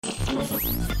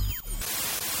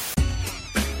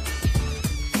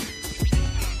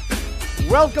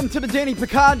Welcome to the Danny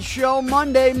Picard Show,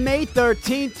 Monday, May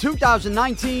 13th,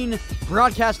 2019,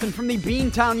 broadcasting from the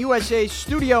Beantown USA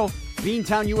studio.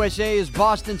 Beantown USA is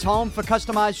Boston's home for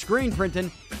customized screen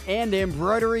printing and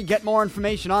embroidery. Get more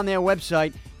information on their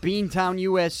website,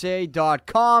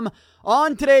 beantownusa.com.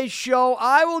 On today's show,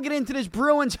 I will get into this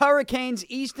Bruins-Hurricanes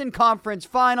Eastern Conference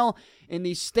Final in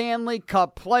the Stanley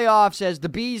Cup playoffs as the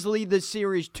Bees lead this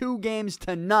series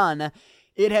 2-0.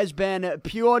 It has been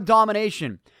pure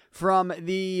domination from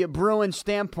the Bruins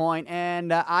standpoint,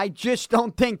 and I just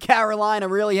don't think Carolina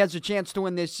really has a chance to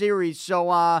win this series. So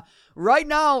right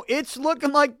now, it's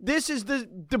looking like this is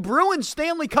the Bruins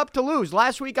Stanley Cup to lose.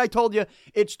 Last week I told you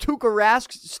it's Tuukka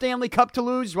Rask's Stanley Cup to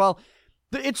lose. Well,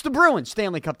 it's the Bruins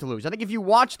Stanley Cup to lose. I think if you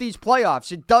watch these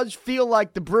playoffs, it does feel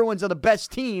like the Bruins are the best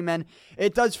team, and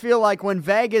it does feel like when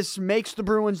Vegas makes the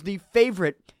Bruins the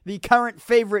current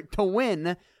favorite to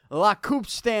win La Coupe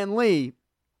Stanley,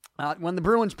 when the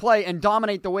Bruins play and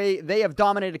dominate the way they have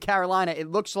dominated Carolina, it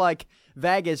looks like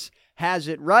Vegas has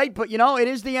it right. But, it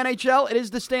is the NHL. It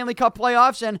is the Stanley Cup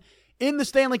playoffs. And in the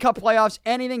Stanley Cup playoffs,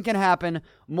 anything can happen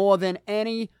more than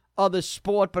any other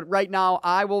sport. But right now,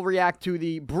 I will react to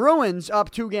the Bruins up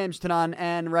 2-0.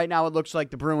 And right now, it looks like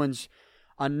the Bruins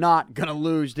are not going to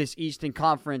lose this Eastern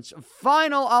Conference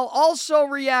Final. I'll also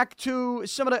react to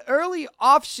some of the early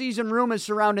offseason rumors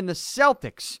surrounding the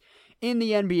Celtics in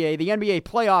the NBA. The NBA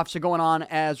playoffs are going on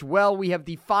as well. We have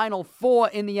the Final Four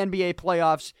in the NBA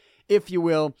playoffs, if you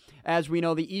will. As we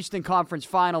know, the Eastern Conference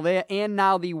Final there, and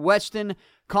now the Western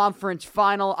Conference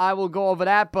Final. I will go over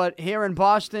that, but here in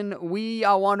Boston, we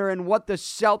are wondering what the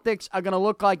Celtics are going to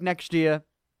look like next year.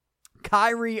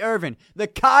 Kyrie Irving. The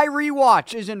Kyrie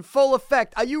Watch is in full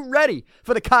effect. Are you ready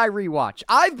for the Kyrie Watch?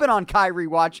 I've been on Kyrie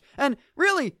Watch, and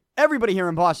really, everybody here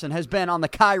in Boston has been on the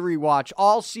Kyrie Watch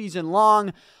all season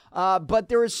long. But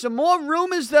there is some more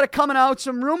rumors that are coming out.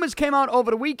 Some rumors came out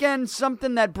over the weekend.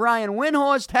 Something that Brian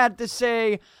Windhorst had to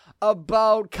say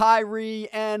about Kyrie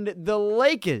and the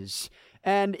Lakers.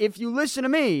 And if you listen to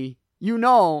me, you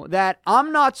know that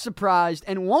I'm not surprised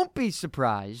and won't be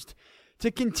surprised to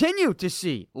continue to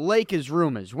see Lakers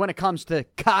rumors when it comes to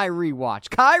Kyrie Watch.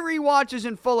 Kyrie Watch is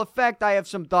in full effect. I have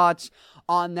some thoughts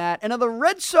on that. And are the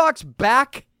Red Sox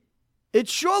back? It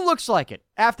sure looks like it.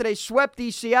 After they swept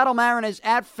the Seattle Mariners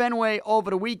at Fenway over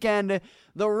the weekend,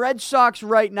 the Red Sox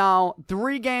right now,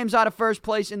 3 games out of first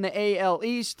place in the AL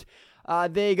East.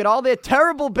 They got all their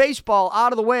terrible baseball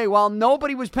out of the way while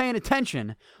nobody was paying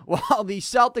attention, while the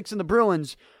Celtics and the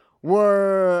Bruins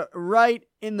were right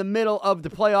in the middle of the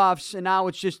playoffs, and now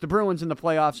it's just the Bruins in the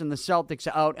playoffs and the Celtics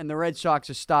are out, and the Red Sox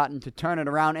are starting to turn it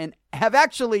around and have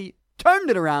actually turned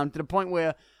it around to the point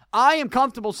where I am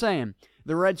comfortable saying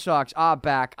the Red Sox are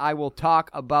back. I will talk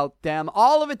about them.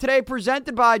 All of it today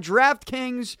presented by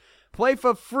DraftKings. Play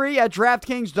for free at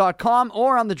DraftKings.com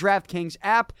or on the DraftKings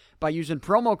app by using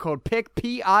promo code PIC,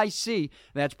 P-I-C.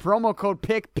 That's promo code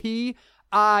PIC,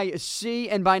 P-I-C.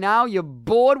 And by now, you're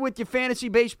bored with your fantasy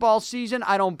baseball season.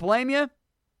 I don't blame you.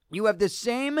 You have the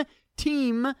same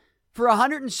team for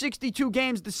 162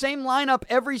 games, the same lineup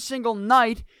every single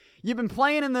night. You've been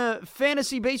playing in the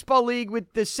fantasy baseball league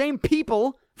with the same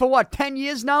people for 10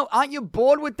 years now? Aren't you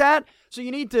bored with that? So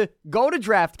you need to go to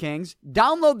DraftKings,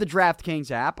 download the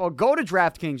DraftKings app, or go to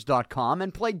DraftKings.com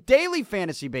and play daily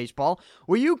fantasy baseball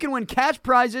where you can win cash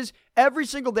prizes every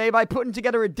single day by putting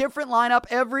together a different lineup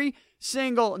every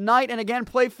single night. And again,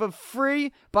 play for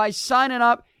free by signing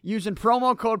up using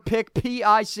promo code PIC,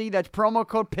 P-I-C. That's promo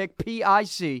code PIC,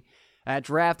 P-I-C at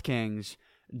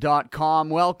DraftKings.com.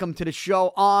 Welcome to the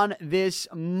show on this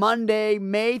Monday,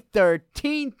 May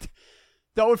 13th.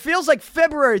 Though it feels like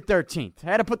February 13th.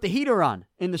 I had to put the heater on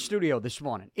in the studio this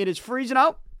morning. It is freezing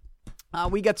out.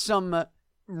 We got some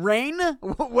rain.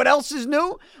 What else is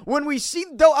new? When we see,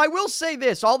 though, I will say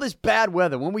this, all this bad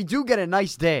weather, when we do get a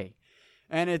nice day,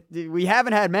 and we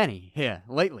haven't had many here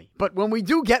lately, but when we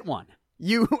do get one,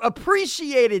 you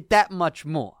appreciate it that much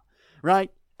more, right?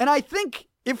 And I think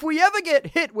if we ever get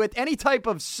hit with any type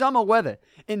of summer weather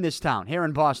in this town, here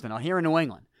in Boston or here in New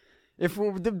England,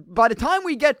 by the time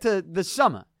we get to the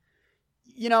summer,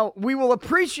 we will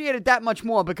appreciate it that much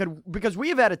more because we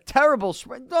have had a terrible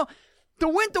spring. The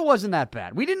winter wasn't that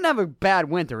bad. We didn't have a bad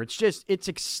winter. It's just, it's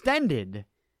extended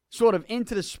sort of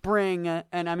into the spring.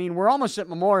 And I mean, we're almost at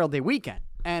Memorial Day weekend.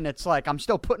 And it's like, I'm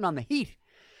still putting on the heat.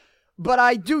 But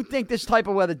I do think this type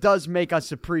of weather does make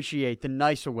us appreciate the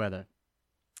nicer weather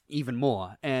even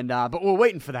more. And but we're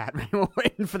waiting for that. Right? We're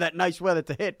waiting for that nice weather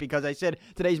to hit because I said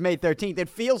today's May 13th. It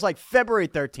feels like February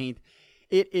 13th.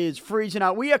 It is freezing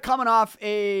out. We are coming off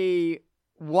a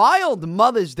wild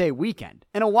Mother's Day weekend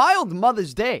and a wild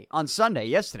Mother's Day on Sunday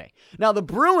yesterday. Now, the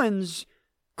Bruins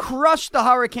crushed the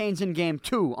Hurricanes in Game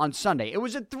 2 on Sunday. It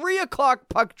was a 3 o'clock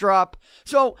puck drop.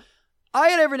 So I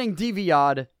had everything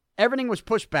DVR'd. Everything was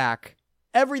pushed back.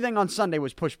 Everything on Sunday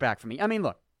was pushed back for me. I mean,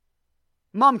 look,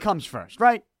 mom comes first,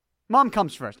 right? Mom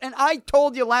comes first. And I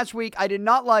told you last week I did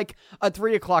not like a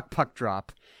 3 o'clock puck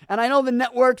drop. And I know the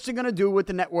networks are going to do what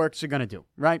the networks are going to do,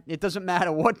 right? It doesn't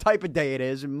matter what type of day it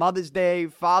is. Mother's Day,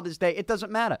 Father's Day, it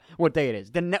doesn't matter what day it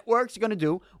is. The networks are going to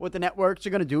do what the networks are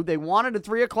going to do. They wanted a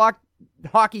 3 o'clock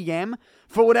hockey game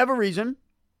for whatever reason.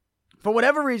 For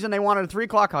whatever reason, they wanted a 3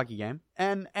 o'clock hockey game.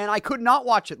 And I could not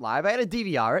watch it live. I had to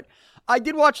DVR it. I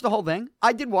did watch the whole thing.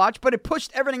 I did watch, but it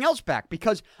pushed everything else back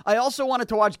because I also wanted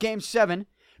to watch Game 7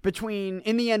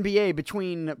 in the NBA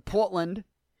between Portland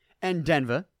and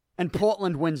Denver. And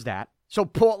Portland wins that. So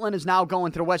Portland is now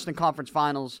going to the Western Conference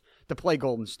Finals to play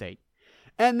Golden State.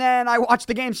 And then I watched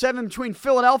the Game 7 between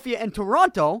Philadelphia and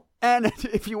Toronto. And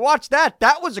if you watch that,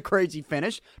 that was a crazy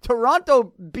finish.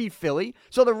 Toronto beat Philly.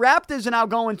 So the Raptors are now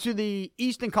going to the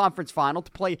Eastern Conference Final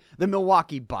to play the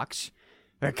Milwaukee Bucks.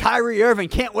 Kyrie Irving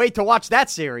can't wait to watch that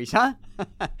series, huh?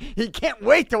 He can't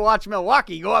wait to watch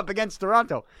Milwaukee go up against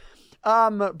Toronto.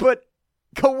 But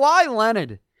Kawhi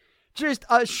Leonard, just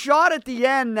a shot at the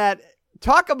end that,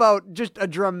 talk about just a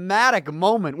dramatic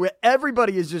moment where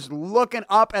everybody is just looking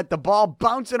up at the ball,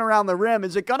 bouncing around the rim.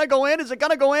 Is it going to go in? Is it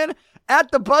going to go in?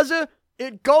 At the buzzer,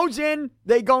 it goes in.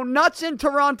 They go nuts in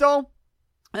Toronto,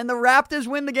 and the Raptors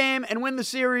win the game and win the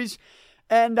series.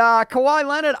 And Kawhi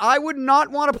Leonard, I would not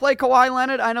want to play Kawhi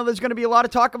Leonard. I know there's going to be a lot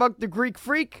of talk about the Greek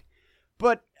Freak,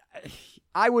 but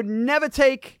I would never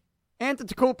take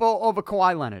Antetokounmpo over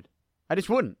Kawhi Leonard. I just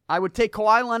wouldn't. I would take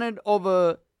Kawhi Leonard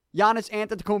over Giannis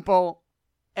Antetokounmpo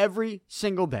every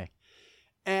single day.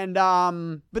 And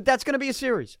but that's going to be a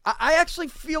series. I actually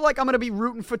feel like I'm going to be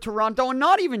rooting for Toronto, and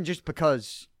not even just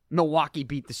because Milwaukee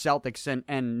beat the Celtics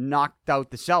and knocked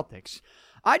out the Celtics.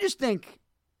 I just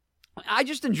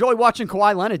enjoy watching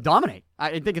Kawhi Leonard dominate.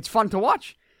 I think it's fun to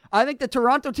watch. I think the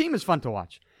Toronto team is fun to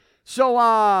watch. So,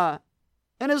 and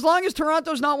as long as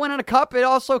Toronto's not winning a cup, it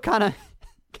also kind of,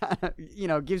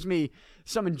 gives me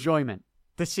some enjoyment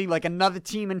to see like another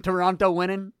team in Toronto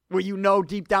winning, where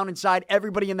deep down inside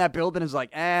everybody in that building is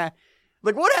like, Like,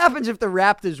 what happens if the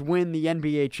Raptors win the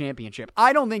NBA championship?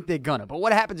 I don't think they're gonna, but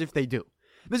what happens if they do?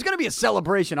 There's gonna be a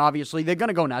celebration, obviously. They're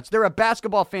gonna go nuts. There are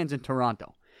basketball fans in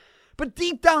Toronto. But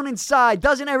deep down inside,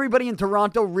 doesn't everybody in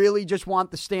Toronto really just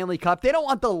want the Stanley Cup? They don't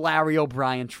want the Larry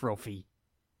O'Brien trophy.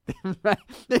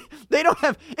 They don't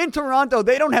have, in Toronto,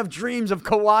 they don't have dreams of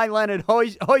Kawhi Leonard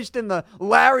hoisting the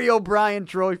Larry O'Brien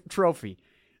trophy.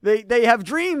 They have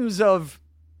dreams of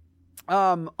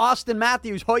Austin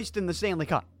Matthews hoisting the Stanley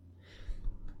Cup.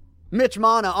 Mitch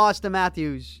Marner, Austin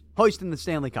Matthews hoisting the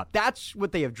Stanley Cup. That's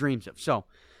what they have dreams of. So,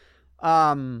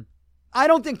 I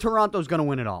don't think Toronto's going to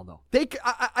win it all, though.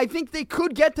 I think they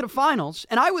could get to the finals,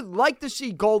 and I would like to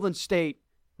see Golden State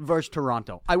versus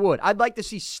Toronto. I would. I'd like to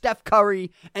see Steph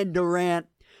Curry and Durant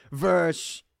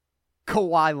versus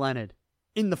Kawhi Leonard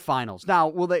in the finals. Now,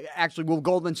 will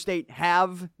Golden State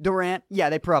have Durant?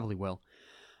 Yeah, they probably will.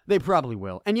 They probably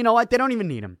will. And you know what? They don't even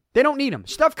need him. They don't need him.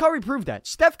 Steph Curry proved that.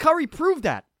 Steph Curry proved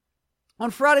that on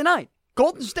Friday night.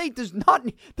 Golden State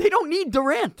they don't need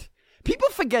Durant. People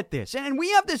forget this. And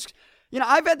we have this,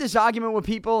 I've had this argument with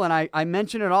people, and I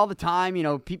mention it all the time.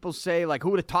 People say, like,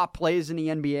 who are the top players in the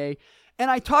NBA? And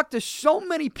I talk to so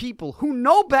many people who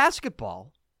know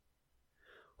basketball,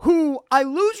 who I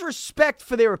lose respect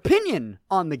for their opinion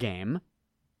on the game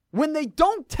when they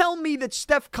don't tell me that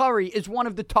Steph Curry is one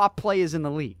of the top players in the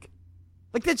league.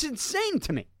 Like, that's insane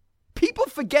to me. People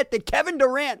forget that Kevin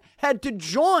Durant had to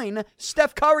join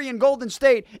Steph Curry in Golden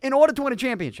State in order to win a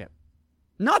championship.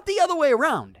 Not the other way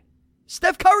around.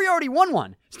 Steph Curry already won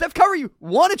one. Steph Curry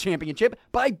won a championship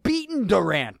by beating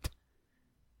Durant.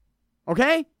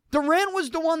 Okay? Durant was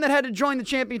the one that had to join the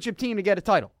championship team to get a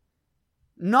title.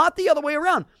 Not the other way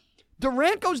around.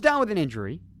 Durant goes down with an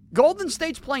injury. Golden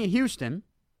State's playing Houston.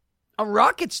 A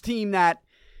Rockets team that,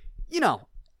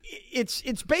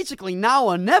 it's basically now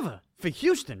or never for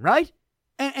Houston, right?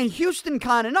 And Houston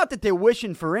kind of, not that they're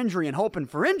wishing for injury and hoping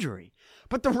for injury,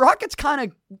 but the Rockets kind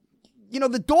of,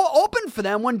 the door opened for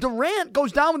them when Durant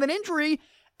goes down with an injury,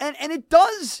 and it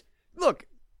does. Look,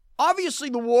 obviously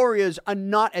the Warriors are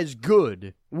not as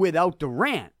good without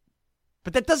Durant,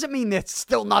 but that doesn't mean they're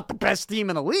still not the best team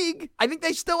in the league. I think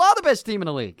they still are the best team in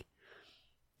the league,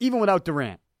 even without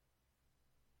Durant.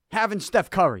 Having Steph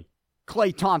Curry,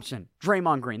 Klay Thompson,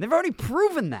 Draymond Green, they've already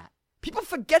proven that. People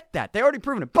forget that. They've already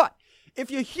proven it. But if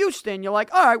you're Houston, you're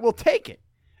like, all right, we'll take it.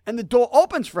 and the door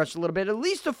opens for us a little bit, at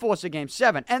least to force a Game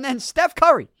 7. And then Steph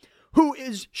Curry, who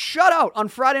is shut out on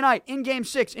Friday night in Game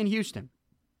 6 in Houston.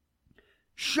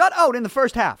 Shut out in the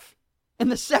first half. In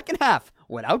the second half,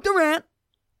 without Durant,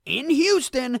 in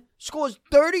Houston, scores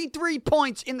 33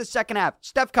 points in the second half.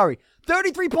 Steph Curry,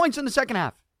 33 points in the second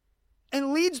half.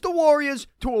 And leads the Warriors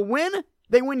to a win.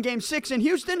 They win Game 6 in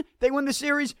Houston. They win the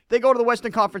series. They go to the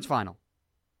Western Conference Final.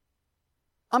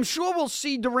 I'm sure we'll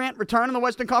see Durant return in the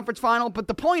Western Conference Final, but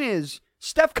the point is,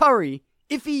 Steph Curry,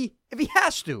 if he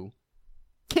has to,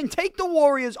 can take the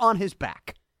Warriors on his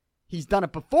back. He's done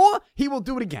it before. He will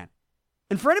do it again.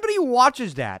 And for anybody who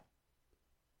watches that,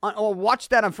 or watched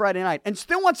that on Friday night, and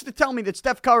still wants to tell me that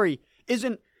Steph Curry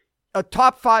isn't a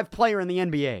top 5 player in the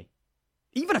NBA,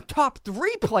 even a top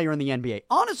 3 player in the NBA,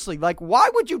 honestly, why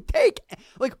would you take,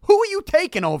 who are you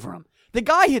taking over him? The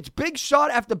guy hits big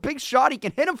shot after big shot. He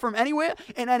can hit him from anywhere,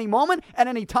 in any moment, at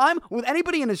any time, with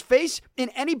anybody in his face, in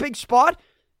any big spot,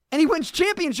 and he wins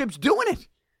championships doing it.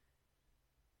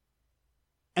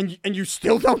 And you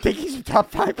still don't think he's a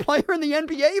top 5 player in the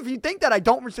NBA? If you think that,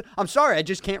 I'm sorry, I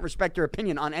just can't respect your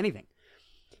opinion on anything.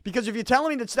 Because if you're telling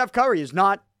me that Steph Curry is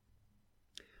not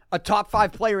a top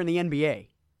 5 player in the NBA,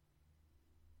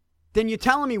 then you're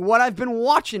telling me what I've been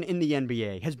watching in the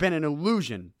NBA has been an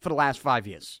illusion for the last 5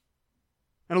 years.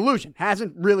 An illusion.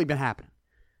 Hasn't really been happening.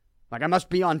 I must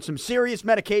be on some serious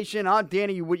medication.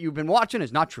 Danny, what you've been watching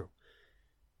is not true.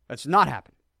 That's not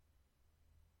happening.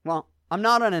 Well, I'm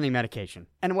not on any medication.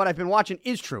 And what I've been watching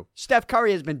is true. Steph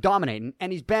Curry has been dominating,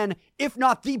 and he's been, if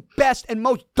not the best and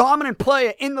most dominant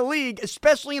player in the league,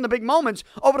 especially in the big moments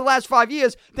over the last 5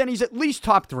 years, then he's at least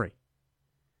top 3.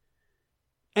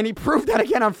 And he proved that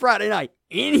again on Friday night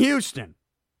in Houston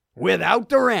without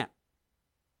Durant.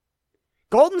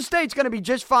 Golden State's going to be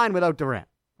just fine without Durant,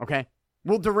 okay?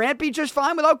 Will Durant be just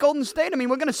fine without Golden State? I mean,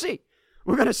 we're going to see.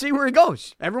 We're going to see where he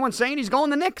goes. Everyone's saying he's going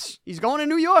to Knicks. He's going to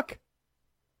New York.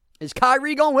 Is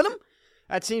Kyrie going with him?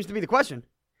 That seems to be the question.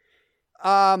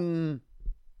 But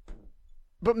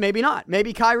maybe not.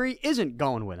 Maybe Kyrie isn't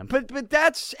going with him. But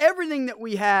that's everything that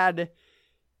we had.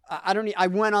 I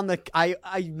went on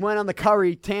the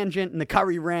Curry tangent and the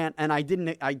Curry rant, and I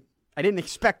didn't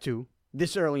expect to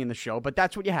this early in the show, but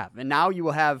that's what you have. And now you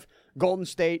will have Golden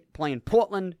State playing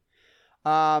Portland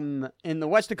in the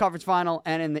Western Conference Final,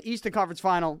 and in the Eastern Conference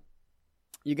Final,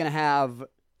 you're going to have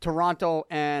Toronto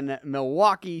and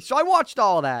Milwaukee. So I watched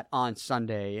all of that on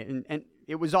Sunday, and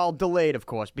it was all delayed, of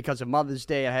course, because of Mother's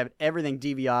Day. I had everything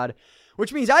DVR'd,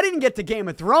 which means I didn't get to Game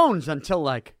of Thrones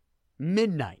until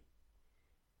midnight.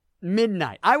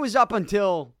 I was up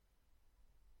until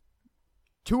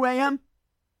 2 a.m.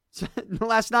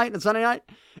 last night and Sunday night,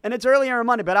 and it's earlier on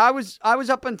Monday, but I was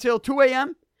up until 2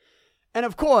 a.m., and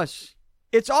of course,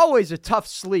 it's always a tough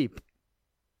sleep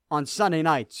on Sunday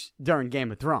nights during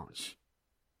Game of Thrones.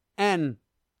 And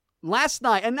last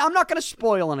night, and I'm not going to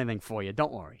spoil anything for you,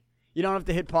 don't worry. You don't have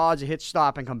to hit pause or hit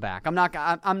stop and come back.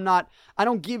 I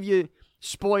don't give you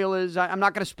spoilers. I'm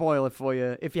not going to spoil it for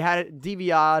you. If you had it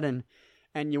DVR'd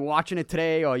and you're watching it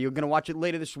today, or you're going to watch it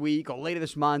later this week or later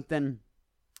this month, then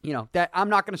that I'm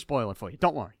not going to spoil it for you.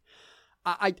 Don't worry.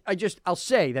 I'll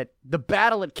say that the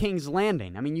battle at King's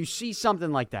Landing, I mean, you see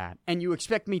something like that, and you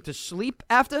expect me to sleep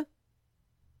after?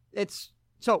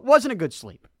 So it wasn't a good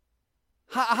sleep.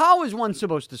 How is one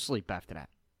supposed to sleep after that?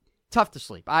 Tough to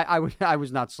sleep. I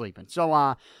was not sleeping. So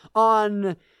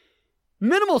on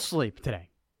minimal sleep today,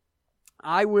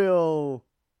 I will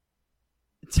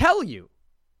tell you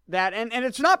that, and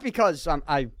it's not because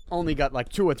I only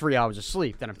got 2 or 3 hours of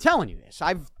sleep that I'm telling you this.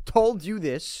 I've told you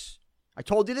this. I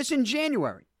told you this in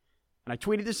January, and I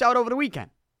tweeted this out over the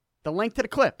weekend. The link to the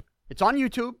clip. It's on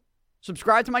YouTube.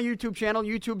 Subscribe to my YouTube channel,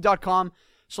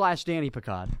 youtube.com/Danny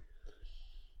Picard.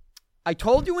 I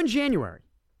told you in January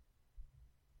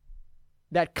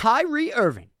that Kyrie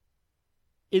Irving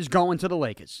is going to the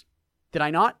Lakers. Did I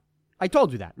not? I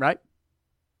told you that, right?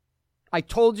 I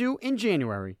told you in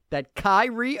January that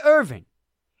Kyrie Irving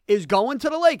is going to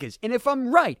the Lakers. And if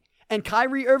I'm right, and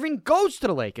Kyrie Irving goes to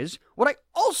the Lakers, what I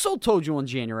also told you in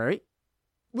January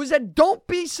was that don't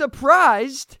be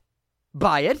surprised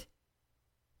by it,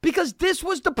 because this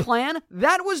was the plan.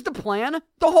 That was the plan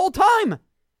the whole time.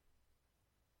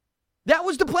 That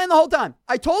was the plan the whole time.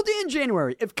 I told you in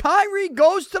January, if Kyrie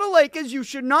goes to the Lakers, you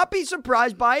should not be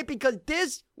surprised by it, because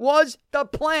this was the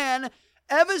plan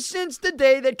ever since the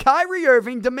day that Kyrie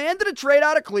Irving demanded a trade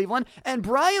out of Cleveland, and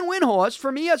Brian Windhorst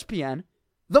from ESPN,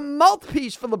 the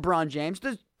mouthpiece for LeBron James,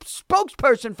 the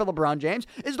spokesperson for LeBron James,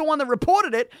 is the one that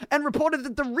reported it, and reported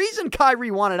that the reason Kyrie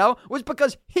wanted out was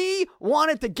because he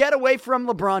wanted to get away from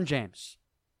LeBron James.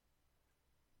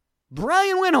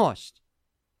 Brian Windhorst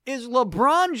is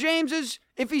LeBron James's.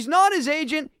 If he's not his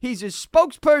agent, he's his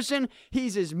spokesperson.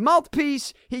 He's his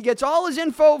mouthpiece. He gets all his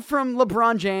info from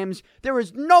LeBron James. There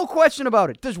is no question about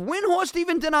it. Does Windhorst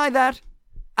even deny that?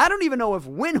 I don't even know if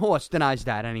Windhorst denies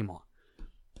that anymore.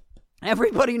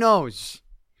 Everybody knows.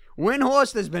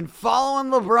 Windhorst has been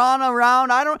following LeBron around.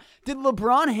 Did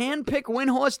LeBron handpick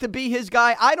Windhorst to be his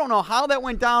guy? I don't know how that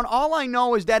went down. All I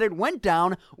know is that it went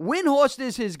down. Windhorst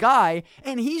is his guy,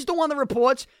 and he's the one that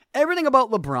reports everything about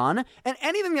LeBron, and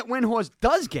anything that Windhorst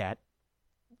does get,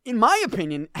 in my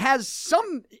opinion, has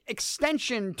some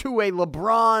extension to a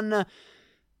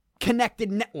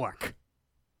LeBron-connected network.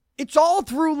 It's all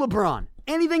through LeBron.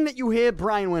 Anything that you hear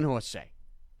Brian Windhorst say.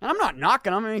 And I'm not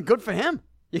knocking him. I mean, good for him.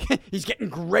 He's getting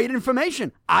great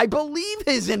information. I believe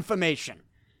his information.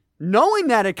 Knowing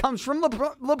that it comes from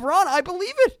LeBron, I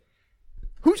believe it.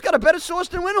 Who's got a better source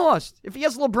than Windhorst? If he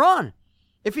has LeBron.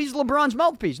 If he's LeBron's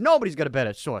mouthpiece, nobody's got a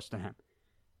better source than him.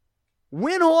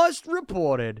 Windhorst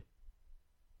reported,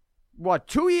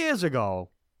 2 years ago,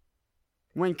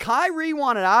 when Kyrie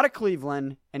wanted out of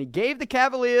Cleveland, and he gave the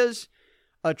Cavaliers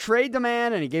a trade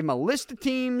demand, and he gave them a list of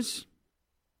teams,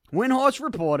 Windhorst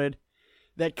reported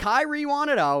that Kyrie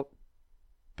wanted out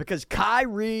because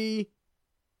Kyrie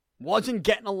wasn't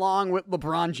getting along with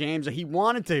LeBron James. He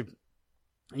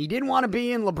didn't want to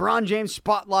be in LeBron James'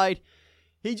 spotlight.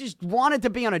 He just wanted to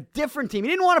be on a different team. He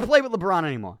didn't want to play with LeBron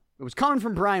anymore. It was coming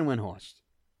from Brian Windhorst.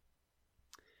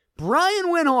 Brian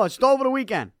Windhorst over the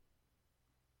weekend.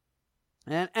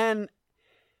 And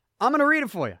I'm going to read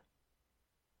it for you.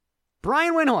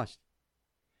 Brian Windhorst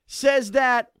says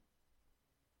that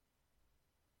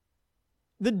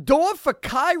the door for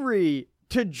Kyrie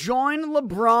to join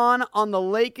LeBron on the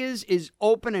Lakers is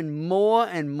opening more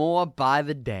and more by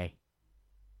the day.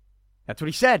 That's what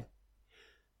he said.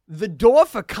 The door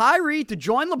for Kyrie to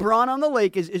join LeBron on the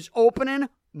Lakers is opening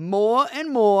more and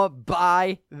more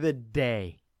by the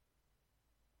day.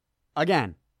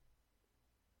 Again,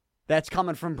 that's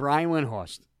coming from Brian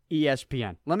Windhorst,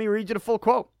 ESPN. Let me read you the full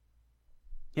quote.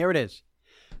 Here it is.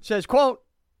 It says, quote,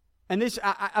 and this,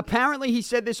 apparently he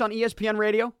said this on ESPN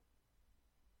radio.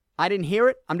 I didn't hear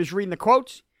it. I'm just reading the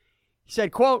quotes. He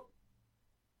said, quote,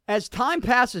 as time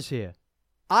passes here,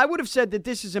 I would have said that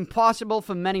this is impossible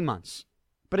for many months.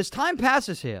 But as time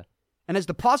passes here, and as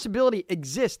the possibility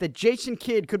exists that Jason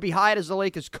Kidd could be hired as the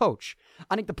Lakers coach,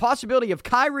 I think the possibility of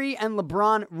Kyrie and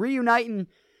LeBron reuniting,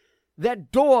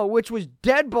 that door, which was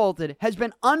deadbolted, has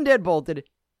been undeadbolted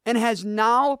and has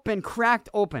now been cracked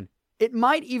open. It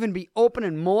might even be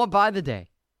opening more by the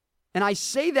day. And I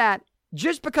say that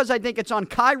just because I think it's on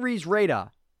Kyrie's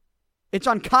radar. It's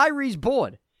on Kyrie's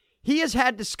board. He has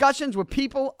had discussions with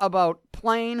people about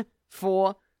playing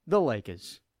for the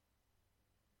Lakers.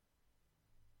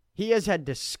 He has had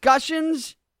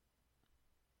discussions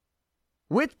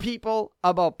with people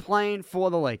about playing for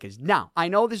the Lakers. Now, I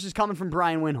know this is coming from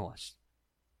Brian Windhorst,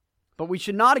 but we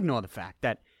should not ignore the fact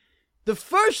that the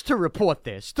first to report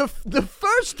this, the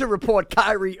first to report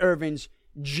Kyrie Irving's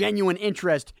genuine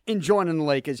interest in joining the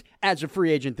Lakers as a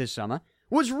free agent this summer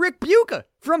was Rick Bucher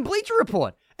from Bleacher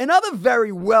Report, another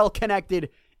very well-connected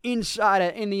insider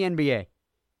in the NBA.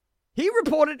 He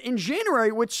reported in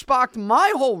January, which sparked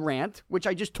my whole rant, which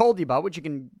I just told you about, which you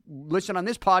can listen on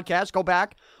this podcast, go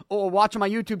back, or watch on my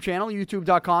YouTube channel,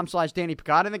 youtube.com/Danny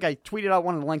Picard. I think I tweeted out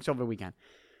one of the links over the weekend.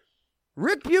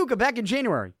 Rick Bucher, back in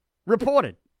January,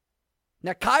 reported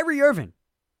that Kyrie Irving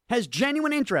has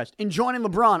genuine interest in joining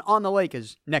LeBron on the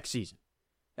Lakers next season.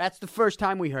 That's the first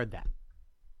time we heard that.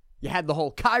 You had the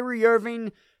whole Kyrie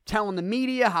Irving telling the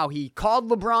media how he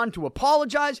called LeBron to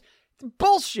apologize.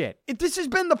 Bullshit. This has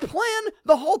been the plan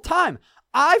the whole time.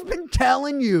 I've been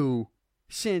telling you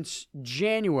since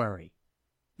January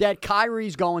that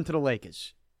Kyrie's going to the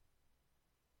Lakers.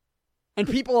 And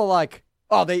people are like,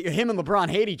 oh, him and LeBron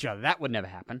hate each other. That would never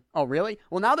happen. Oh, really?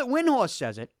 Well, now that Windhorst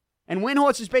says it, and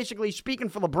Windhorst is basically speaking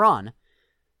for LeBron,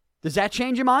 does that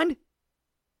change your mind?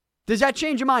 Does that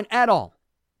change your mind at all?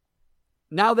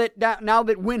 Now that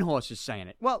Windhorst is saying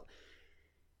it. Well,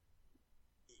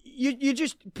 you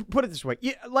just put it this way.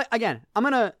 Again, I'm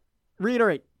going to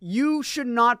reiterate. You should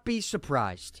not be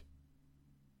surprised.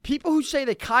 People who say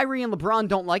that Kyrie and LeBron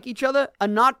don't like each other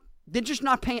they're just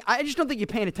not paying. I just don't think you're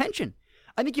paying attention.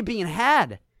 I think you're being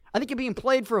had. I think you're being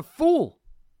played for a fool.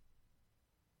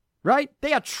 Right?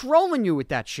 They are trolling you with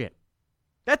that shit.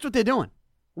 That's what they're doing.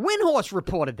 Windhorst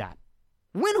reported that.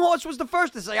 Windhorst was the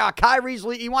first to say,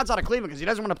 he wants out of Cleveland because he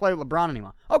doesn't want to play with LeBron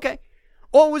anymore. Okay.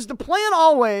 Or was the plan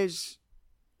always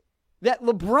that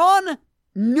LeBron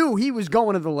knew he was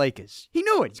going to the Lakers? He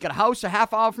knew it. He's got a house a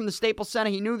half hour from the Staples Center.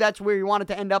 He knew that's where he wanted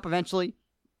to end up eventually.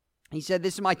 He said,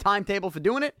 this is my timetable for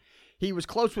doing it. He was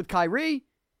close with Kyrie. He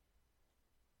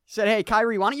said, hey,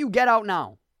 Kyrie, why don't you get out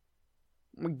now?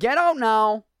 Get out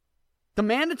now.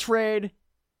 Demand a trade.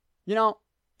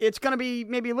 It's going to be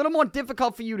maybe a little more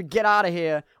difficult for you to get out of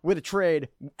here with a trade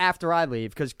after I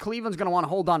leave because Cleveland's going to want to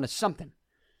hold on to something,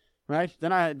 right? They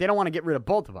don't want to get rid of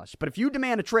both of us. But if you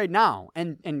demand a trade now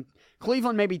and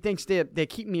Cleveland maybe thinks they're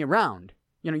keeping me around,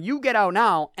 you get out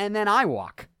now and then I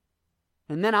walk.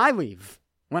 And then I leave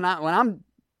when I'm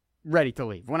ready to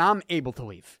leave, when I'm able to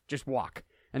leave. Just walk.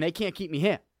 And they can't keep me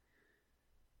here.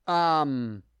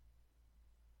 So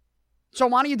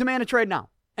why don't you demand a trade now?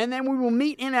 And then we will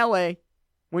meet in L.A.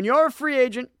 When you're a free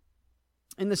agent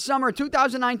in the summer of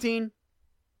 2019,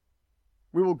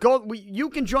 we will go. You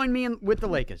can join me with the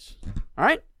Lakers. All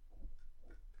right?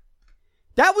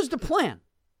 That was the plan.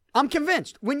 I'm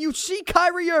convinced. When you see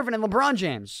Kyrie Irving and LeBron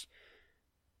James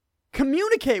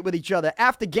communicate with each other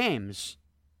after games,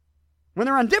 when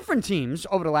they're on different teams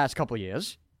over the last couple of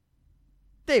years,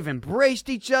 they've embraced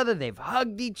each other. They've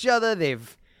hugged each other. Those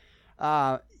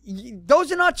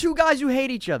are not two guys who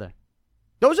hate each other.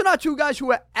 Those are not two guys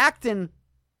who are acting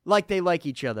like they like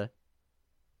each other.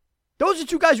 Those are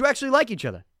two guys who actually like each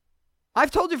other. I've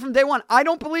told you from day one, I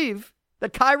don't believe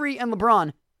that Kyrie and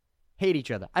LeBron hate each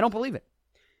other. I don't believe it.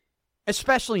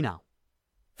 Especially now.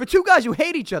 For two guys who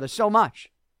hate each other so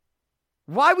much,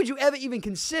 why would you ever even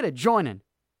consider joining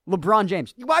LeBron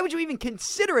James? Why would you even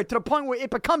consider it to the point where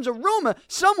it becomes a rumor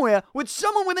somewhere with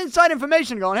someone with inside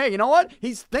information going, hey, you know what?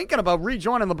 He's thinking about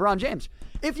rejoining LeBron James.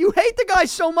 If you hate the guy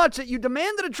so much that you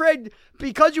demanded a trade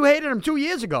because you hated him 2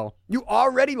 years ago, you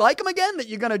already like him again? That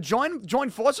you're going to join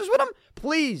forces with him?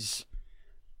 Please.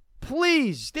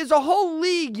 Please. There's a whole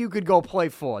league you could go play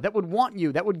for that would want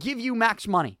you, that would give you max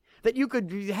money, that you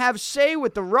could have say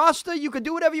with the roster. You could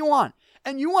do whatever you want.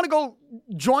 And you want to go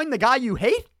join the guy you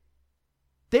hate?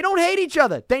 They don't hate each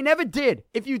other. They never did.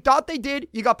 If you thought they did,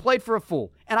 you got played for a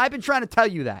fool. And I've been trying to tell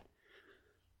you that.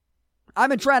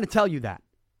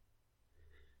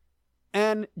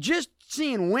 And just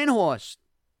seeing Windhorst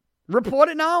report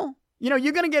it now, you're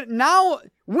going to get now.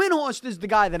 Windhorst is the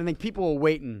guy that I think people were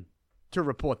waiting to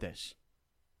report this.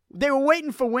 They were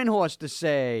waiting for Windhorst to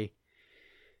say,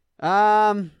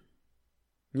 you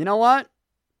know what?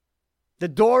 The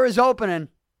door is opening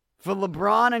for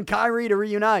LeBron and Kyrie to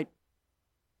reunite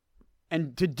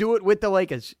and to do it with the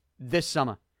Lakers this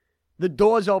summer. The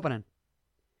door's opening.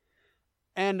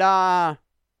 And,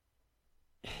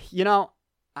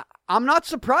 I'm not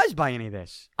surprised by any of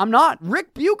this. I'm not.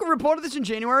 Rick Bucher reported this in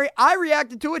January. I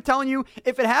reacted to it, telling you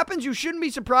if it happens, you shouldn't be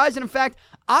surprised. And in fact,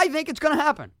 I think it's going to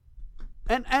happen.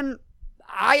 And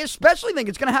I especially think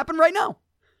it's going to happen right now.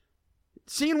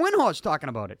 Seeing Windhorst talking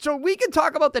about it. So we can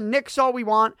talk about the Knicks all we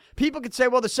want. People could say,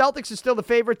 well, the Celtics is still the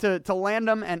favorite to land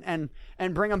them and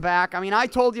bring them back. I mean, I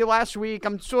told you last week,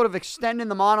 I'm sort of extending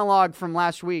the monologue from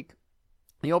last week.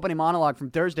 The opening monologue from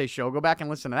Thursday's show. Go back and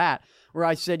listen to that. Where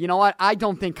I said, you know what? I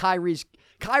don't think Kyrie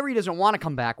doesn't want to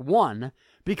come back. One,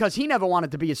 because he never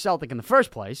wanted to be a Celtic in the first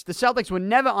place. The Celtics were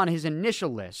never on his initial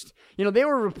list. There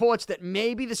were reports that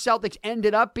maybe the Celtics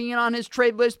ended up being on his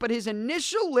trade list, but his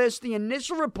initial list, the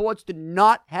initial reports did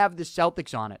not have the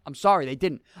Celtics on it. I'm sorry, they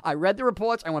didn't. I read the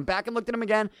reports. I went back and looked at them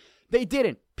again. They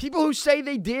didn't. People who say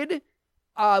they did,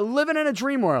 living in a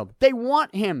dream world. They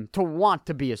want him to want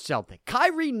to be a Celtic.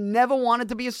 Kyrie never wanted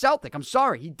to be a Celtic. I'm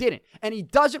sorry, he didn't. And he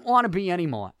doesn't want to be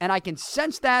anymore. And I can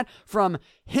sense that from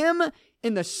him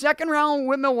in the second round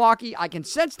with Milwaukee. I can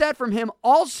sense that from him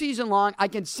all season long. I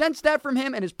can sense that from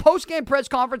him in his post-game press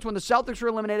conference when the Celtics were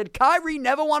eliminated. Kyrie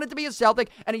never wanted to be a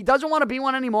Celtic, and he doesn't want to be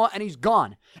one anymore, and he's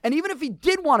gone. And even if he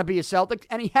did want to be a Celtic,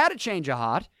 and he had a change of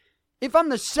heart, if I'm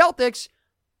the Celtics,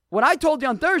 what I told you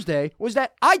on Thursday was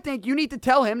that I think you need to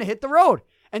tell him to hit the road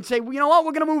and say, well, you know what,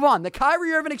 we're going to move on. The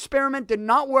Kyrie Irving experiment did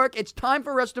not work. It's time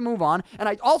for us to move on. And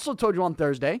I also told you on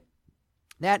Thursday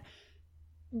that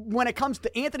when it comes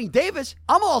to Anthony Davis,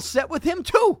 I'm all set with him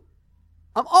too.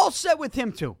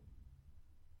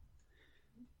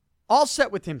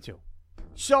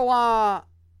 So,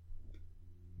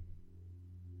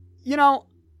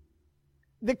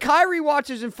 the Kyrie watch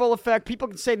is in full effect. People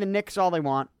can say the Knicks all they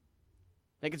want.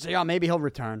 They can say, oh, maybe he'll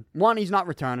return. One, he's not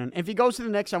returning. If he goes to the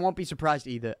Knicks, I won't be surprised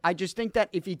either. I just think that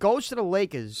if he goes to the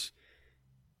Lakers,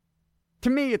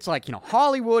 to me, it's like,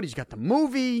 Hollywood. He's got the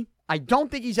movie. I don't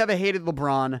think he's ever hated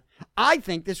LeBron. I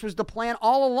think this was the plan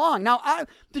all along. Now,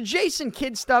 the Jason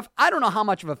Kidd stuff, I don't know how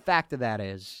much of a factor that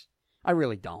is. I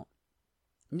really don't.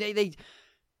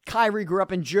 Kyrie grew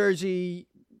up in Jersey,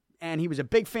 and he was a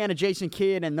big fan of Jason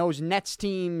Kidd and those Nets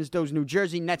teams, those New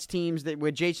Jersey Nets teams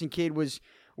where Jason Kidd was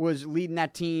leading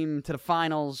that team to the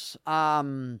finals. I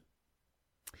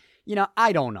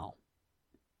don't know.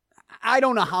 I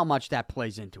don't know how much that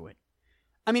plays into it.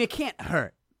 I mean, it can't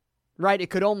hurt, right? It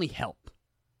could only help.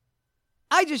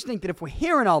 I just think that if we're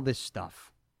hearing all this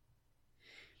stuff,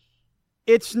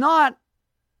 it's not...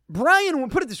 Brian,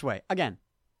 put it this way, again,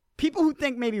 people who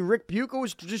think maybe Rick Bucher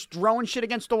was just throwing shit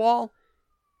against the wall,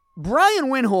 Brian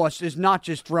Windhorst is not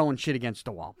just throwing shit against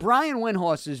the wall. Brian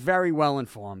Windhorst is very well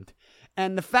informed.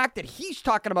 And the fact that he's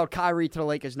talking about Kyrie to the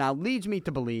Lakers now leads me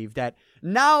to believe that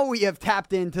now we have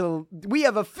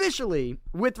officially,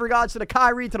 with regards to the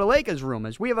Kyrie to the Lakers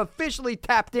rumors, we have officially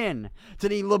tapped in to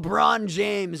the LeBron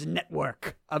James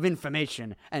network of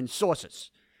information and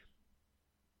sources.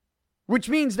 Which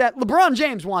means that LeBron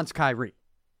James wants Kyrie.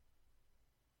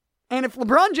 And if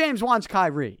LeBron James wants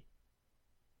Kyrie,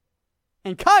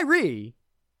 and Kyrie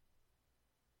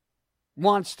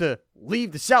wants to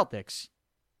leave the Celtics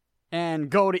and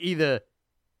go to either,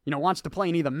 wants to play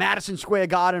in either Madison Square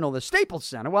Garden or the Staples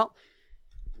Center, well,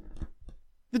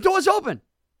 the door's open.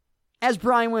 As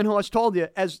Brian Windhorst told you,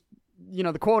 as,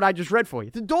 the quote I just read for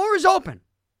you, the door is open.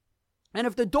 And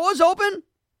if the door's open,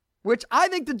 which I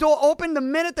think the door opened the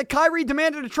minute that Kyrie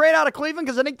demanded a trade out of Cleveland,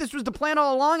 because I think this was the plan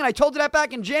all along, and I told you that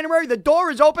back in January. The door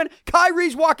is open.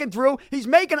 Kyrie's walking through. He's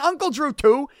making Uncle Drew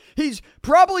 2. He's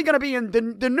probably going to be in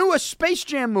the newest Space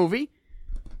Jam movie.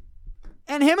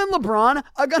 And him and LeBron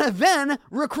are going to then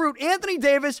recruit Anthony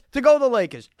Davis to go to the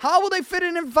Lakers. How will they fit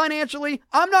in financially?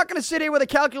 I'm not going to sit here with a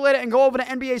calculator and go over the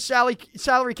NBA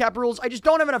salary cap rules. I just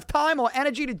don't have enough time or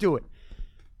energy to do it.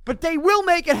 But they will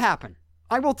make it happen.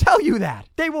 I will tell you that.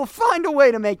 They will find a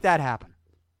way to make that happen.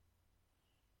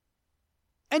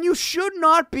 And you should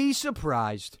not be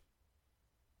surprised.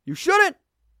 You shouldn't.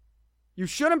 You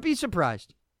shouldn't be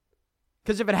surprised.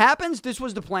 Because if it happens, this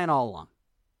was the plan all along.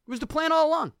 It was the plan all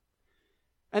along.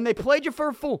 And they played you for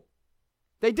a fool.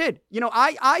 They did.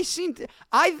 I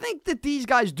think that these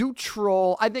guys do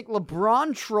troll. I think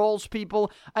LeBron trolls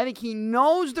people. I think he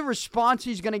knows the response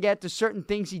he's going to get to certain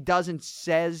things he does and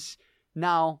says.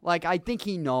 Now, I think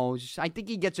he knows. I think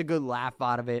he gets a good laugh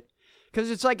out of it.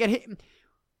 Because it's like,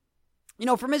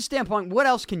 from his standpoint, what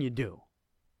else can you do?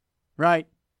 Right?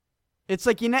 It's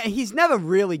like he's never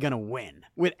really going to win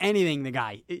with anything the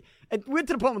guy... We're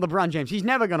to the point with LeBron James. He's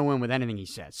never going to win with anything he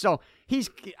says. So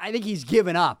I think he's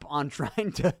given up on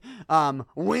trying to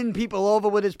win people over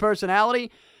with his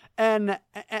personality. And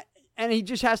he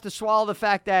just has to swallow the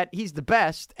fact that he's the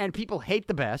best and people hate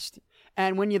the best.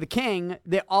 And when you're the king,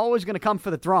 they're always going to come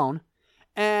for the throne.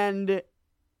 And,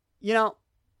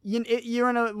 you're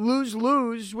in a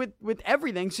lose-lose with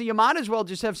everything. So you might as well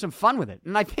just have some fun with it.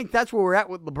 And I think that's where we're at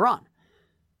with LeBron.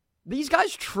 These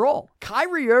guys troll.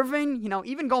 Kyrie Irving,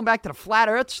 even going back to the flat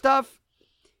earth stuff,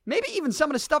 maybe even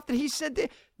some of the stuff that he said,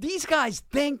 these guys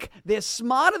think they're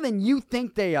smarter than you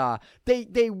think they are.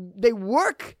 They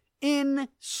work in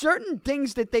certain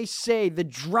things that they say, the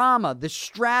drama, the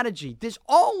strategy. There's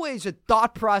always a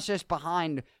thought process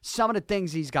behind some of the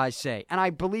things these guys say. And I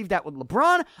believe that with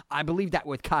LeBron. I believe that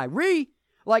with Kyrie.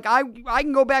 I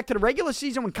can go back to the regular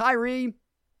season when Kyrie...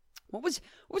 What was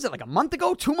it, like a month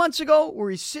ago, 2 months ago, where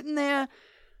he's sitting there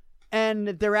and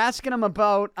they're asking him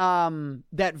about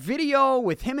that video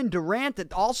with him and Durant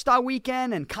at All-Star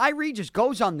Weekend, and Kyrie just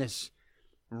goes on this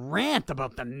rant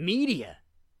about the media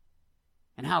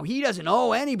and how he doesn't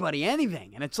owe anybody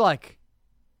anything. And it's like,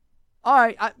 all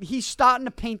right, he's starting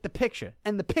to paint the picture.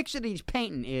 And the picture that he's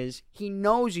painting is he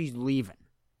knows he's leaving.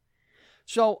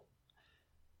 So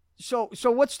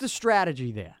what's the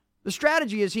strategy there? The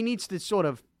strategy is he needs to sort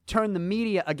of turn the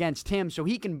media against him so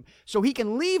he can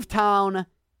leave town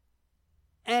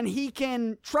and he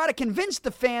can try to convince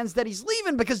the fans that he's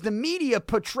leaving because the media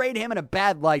portrayed him in a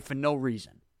bad light for no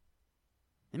reason.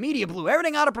 The media blew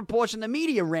everything out of proportion. The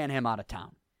media ran him out of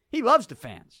town. He loves the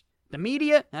fans. The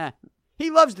media, he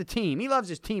loves the team. He loves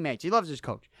his teammates. He loves his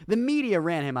coach. The media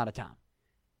ran him out of town.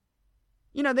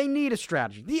 They need a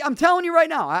strategy. I'm telling you right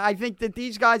now, I think that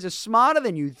these guys are smarter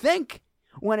than you think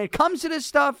when it comes to this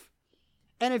stuff.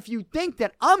 And if you think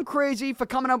that I'm crazy for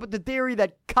coming up with the theory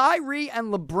that Kyrie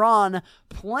and LeBron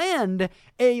planned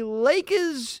a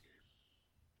Lakers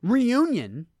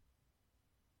reunion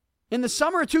in the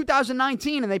summer of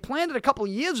 2019, and they planned it a couple of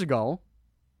years ago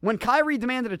when Kyrie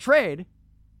demanded a trade,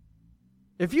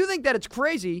 if you think that it's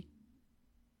crazy,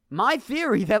 my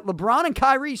theory that LeBron and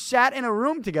Kyrie sat in a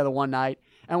room together one night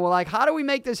and were like, how do we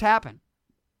make this happen?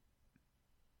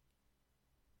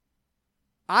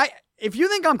 If you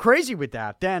think I'm crazy with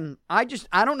that, then I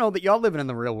don't know that y'all living in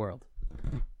the real world.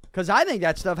 Because I think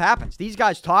that stuff happens. These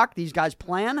guys talk. These guys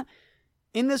plan.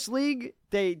 In this league,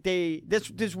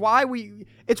 it's why we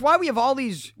have all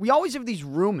these, we always have these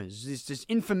rumors, this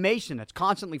information that's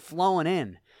constantly flowing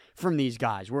in from these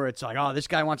guys where it's like, oh, this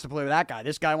guy wants to play with that guy.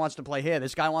 This guy wants to play here.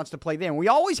 This guy wants to play there. And we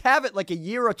always have it like a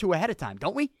year or two ahead of time,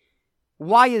 don't we?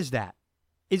 Why is that?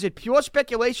 Is it pure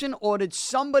speculation, or did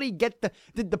somebody did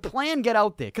the plan get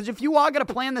out there? Because if you are going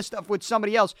to plan this stuff with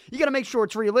somebody else, you got to make sure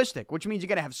it's realistic, which means you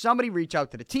got to have somebody reach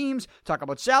out to the teams, talk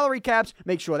about salary caps,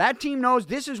 make sure that team knows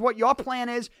this is what your plan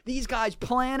is. These guys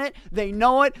plan it. They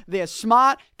know it. They're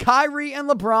smart. Kyrie and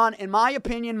LeBron, in my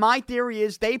opinion, my theory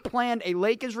is they planned a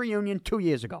Lakers reunion 2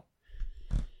 years ago.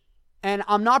 And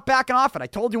I'm not backing off it. I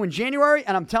told you in January,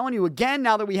 and I'm telling you again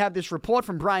now that we have this report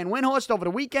from Brian Windhorst over the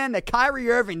weekend that Kyrie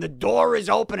Irving, the door is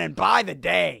opening by the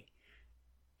day.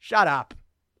 Shut up.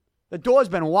 The door's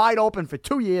been wide open for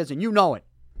 2 years, and you know it.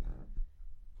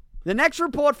 The next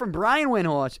report from Brian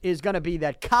Windhorst is going to be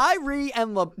that Kyrie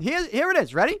and here it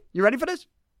is. Ready? You ready for this?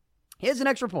 Here's the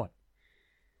next report.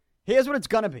 Here's what it's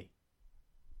going to be.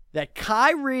 That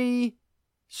Kyrie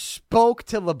spoke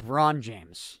to LeBron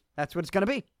James. That's what it's going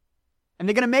to be. And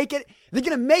they're going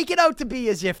to make it out to be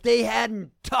as if they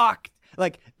hadn't talked.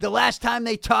 Like, the last time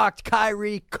they talked,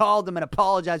 Kyrie called him and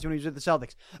apologized when he was with the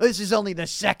Celtics. This is only the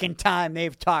second time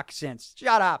they've talked since.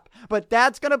 Shut up. But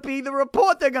that's going to be the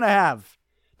report they're going to have.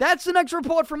 That's the next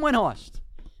report from Windhorst.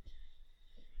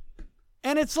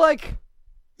 And it's like,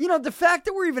 the fact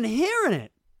that we're even hearing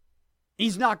it,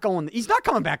 he's not coming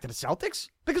back to the Celtics.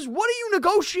 Because what are you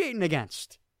negotiating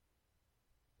against?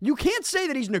 You can't say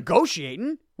that he's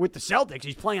negotiating with the Celtics.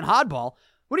 He's playing hardball.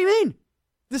 What do you mean?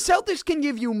 The Celtics can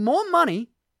give you more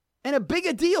money and a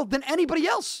bigger deal than anybody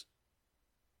else.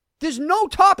 There's no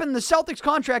top in the Celtics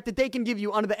contract that they can give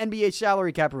you under the NBA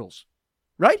salary cap rules,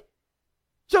 right?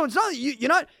 So it's not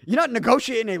you're not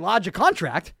negotiating a larger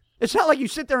contract. It's not like you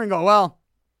sit there and go, well,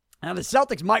 now the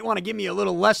Celtics might want to give me a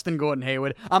little less than Gordon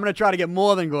Hayward. I'm going to try to get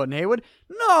more than Gordon Hayward.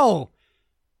 No.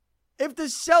 If the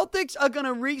Celtics are going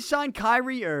to re-sign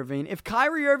Kyrie Irving, if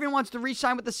Kyrie Irving wants to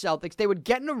re-sign with the Celtics, they would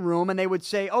get in a room and they would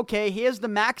say, okay, here's the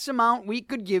max amount we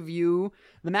could give you,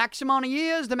 the max amount of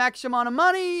years, the max amount of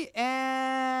money,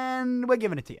 and we're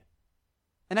giving it to you.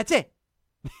 And that's it.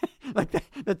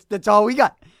 That's all we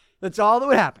got. That's all that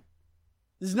would happen.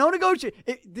 There's no negotiation.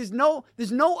 There's no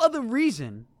other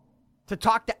reason to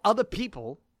talk to other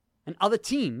people and other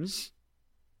teams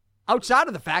outside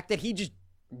of the fact that he just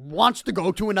wants to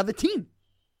go to another team.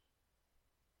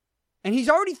 And he's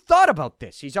already thought about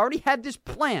this. He's already had this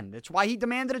plan. That's why he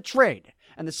demanded a trade.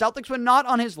 And the Celtics were not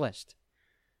on his list.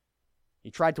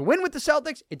 He tried to win with the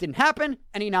Celtics. It didn't happen.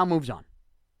 And he now moves on.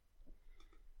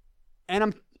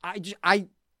 And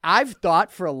I've thought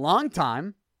for a long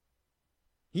time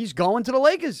he's going to the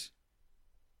Lakers.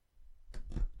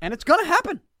 And it's going to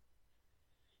happen.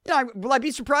 Will I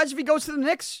be surprised if he goes to the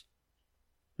Knicks?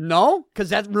 No, because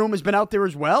that rumor has been out there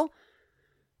as well.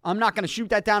 I'm not going to shoot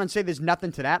that down and say there's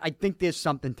nothing to that. I think there's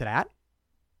something to that.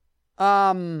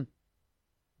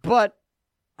 But,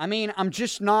 I'm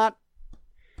just not.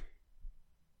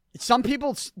 Some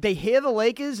people, they hear the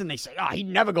Lakers and they say, oh, he'd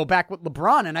never go back with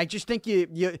LeBron. And I just think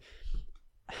I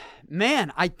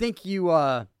think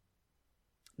you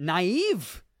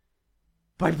naive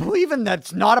by believing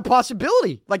that's not a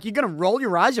possibility. Like, you're going to roll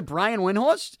your eyes at Brian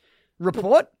Windhorst's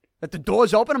report? That the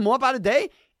door's open and more by the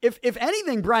day? If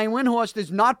anything, Brian Windhorst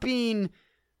is not being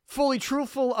fully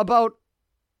truthful about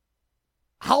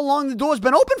how long the door's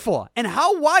been open for and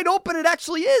how wide open it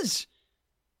actually is.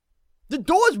 The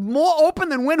door's more open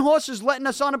than Windhorst is letting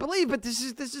us on to believe, but this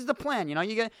is the plan.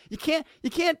 You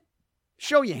can't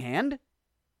show your hand.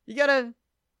 You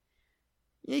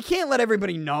can't let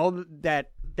everybody know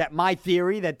that my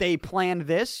theory that they planned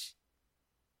this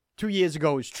 2 years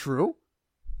ago is true.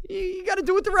 You got to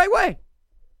do it the right way.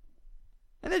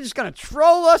 And they're just going to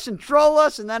troll us, and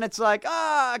then it's like,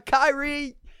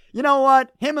 Kyrie, you know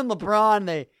what? Him and LeBron,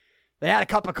 they had a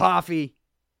cup of coffee.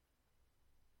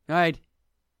 All right?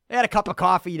 They had a cup of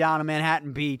coffee down in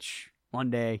Manhattan Beach one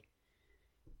day.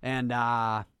 And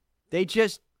they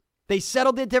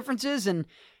settled their differences, and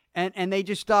they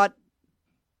just thought,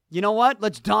 you know what?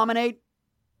 Let's dominate.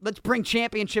 Let's bring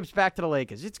championships back to the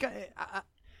Lakers. It's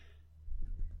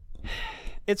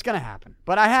going to happen.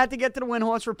 But I had to get to the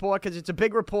Windhorst report because it's a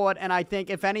big report, and I think,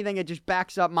 if anything, it just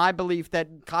backs up my belief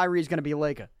that Kyrie is going to be a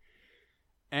Laker.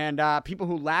 And people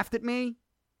who laughed at me,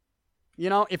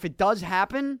 if it does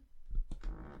happen,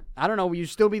 I don't know, will you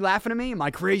still be laughing at me,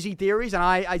 my crazy theories? And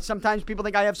I sometimes people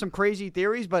think I have some crazy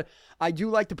theories, but I do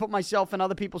like to put myself in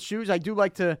other people's shoes. I do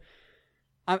like to,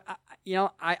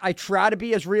 I try to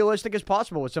be as realistic as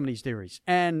possible with some of these theories,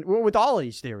 and with all of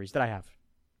these theories that I have.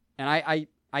 And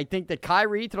I think that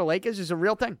Kyrie to the Lakers is a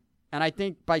real thing. And I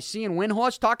think by seeing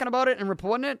Windhorst talking about it and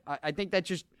reporting it, I think that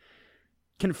just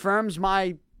confirms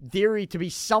my theory to be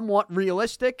somewhat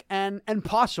realistic and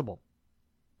possible.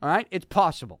 All right? It's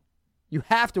possible. You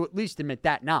have to at least admit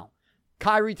that now.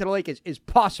 Kyrie to the Lakers is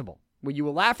possible. When you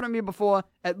were laughing at me before,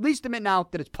 at least admit now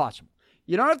that it's possible.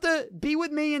 You don't have to be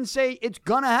with me and say it's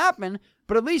going to happen,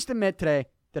 but at least admit today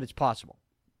that it's possible.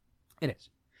 It is.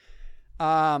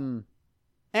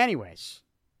 Anyways,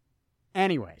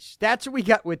 that's what we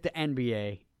got with the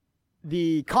NBA.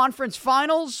 The conference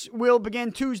finals will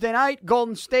begin Tuesday night.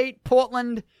 Golden State,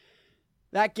 Portland.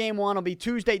 That game one will be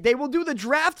Tuesday. They will do the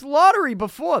draft lottery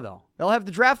before, though. They'll have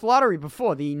the draft lottery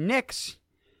before. The Knicks,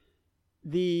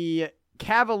 the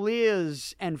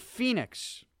Cavaliers, and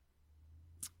Phoenix.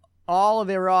 All of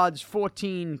their odds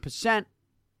 14%.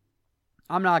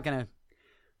 I'm not gonna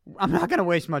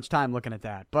waste much time looking at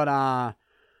that. But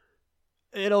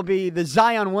it'll be the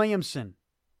Zion Williamson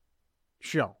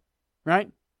show,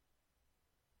 right?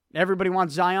 Everybody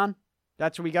wants Zion.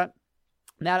 That's what we got.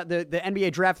 Now the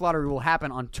NBA draft lottery will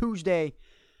happen on Tuesday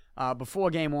before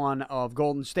game one of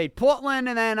Golden State Portland,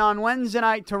 and then on Wednesday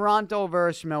night Toronto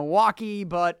versus Milwaukee.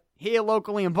 But here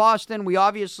locally in Boston, we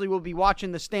obviously will be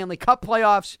watching the Stanley Cup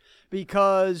playoffs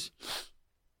because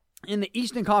in the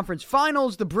Eastern Conference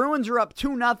Finals, the Bruins are up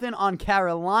 2-0 on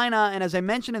Carolina, and as I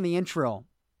mentioned in the intro,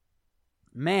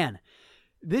 man,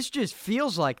 this just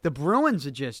feels like the Bruins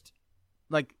are just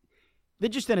like they're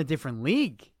just in a different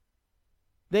league.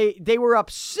 They were up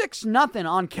 6-0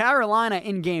 on Carolina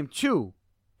in Game 2.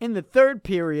 In the third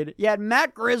period, you had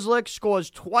Matt Grzelcyk scores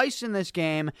twice in this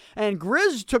game, and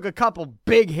Grizz took a couple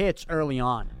big hits early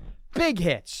on. Big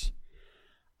hits.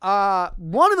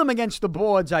 One of them against the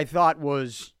boards I thought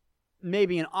was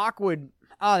maybe an awkward...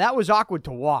 that was awkward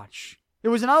to watch.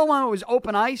 There was another one that was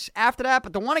open ice after that,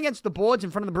 but the one against the boards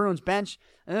in front of the Bruins bench,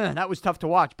 that was tough to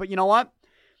watch. But you know what?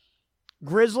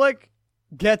 Grzelcyk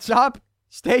gets up,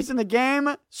 stays in the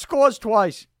game, scores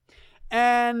twice.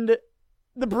 And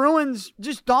the Bruins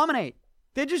just dominate.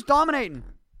 They're just dominating.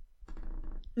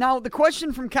 Now, the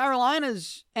question from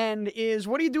Carolina's end is,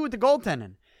 what do you do with the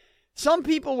goaltending? Some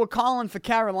people were calling for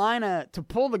Carolina to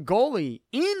pull the goalie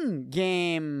in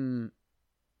Game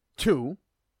 2,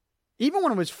 even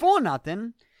when it was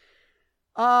 4-0.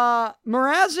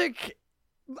 Mrazek...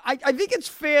 I think it's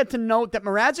fair to note that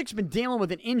Mrazek's been dealing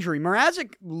with an injury.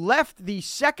 Mrazek left the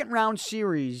second-round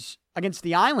series against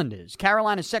the Islanders,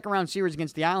 Carolina's second-round series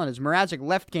against the Islanders. Mrazek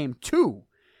left Game 2,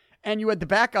 and you had the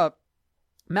backup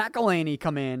McElhinney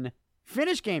come in,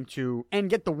 finish Game 2, and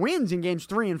get the wins in Games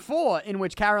 3 and 4, in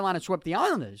which Carolina swept the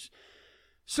Islanders.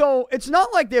 So it's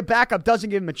not like their backup doesn't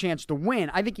give him a chance to win.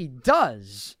 I think he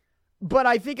does, but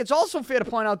I think it's also fair to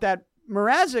point out that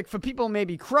Mrazek, for people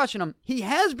maybe crushing him, he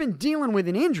has been dealing with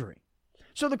an injury.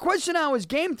 So the question now is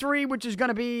Game 3, which is going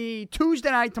to be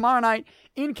Tuesday night, tomorrow night,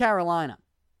 in Carolina.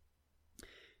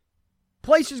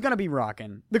 Place is going to be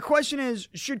rocking. The question is,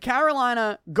 should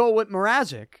Carolina go with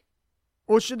Mrazek,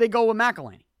 or should they go with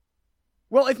McElhinney?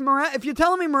 Well, if you're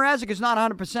telling me Mrazek is not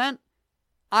 100%,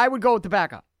 I would go with the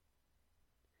backup.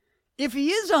 If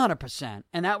he is 100%,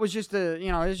 and that was just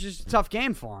it's just a tough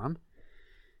game for him,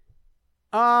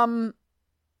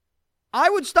 I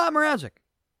would stop Mrazek,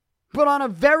 but on a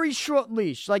very short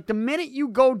leash. Like the minute you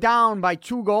go down by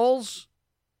 2 goals,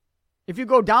 if you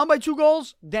go down by 2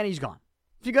 goals, then he's gone.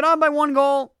 If you go down by 1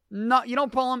 goal, no, you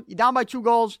don't pull him. You're down by 2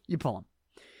 goals, you pull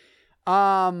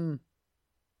him.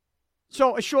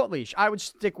 So a short leash. I would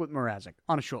stick with Mrazek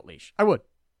on a short leash. I would.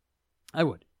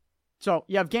 So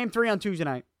you have Game 3 on Tuesday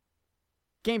night.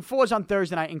 Game 4 is on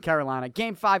Thursday night in Carolina.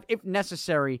 Game 5, if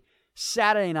necessary,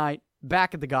 Saturday night,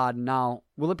 back at the Garden. Now,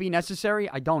 will it be necessary?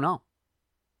 I don't know.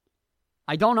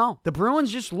 The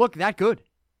Bruins just look that good.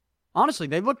 Honestly,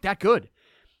 they look that good.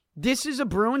 This is a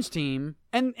Bruins team.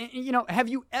 And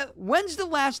when's the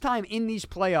last time in these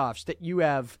playoffs that you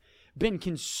have been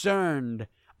concerned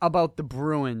about the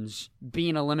Bruins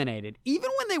being eliminated? Even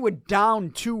when they were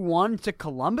down 2-1 to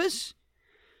Columbus?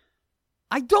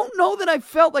 I don't know that I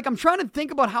felt like, I'm trying to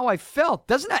think about how I felt.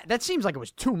 That seems like it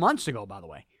was 2 months ago, by the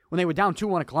way, when they were down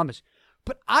 2-1 at Columbus.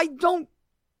 But I don't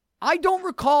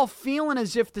recall feeling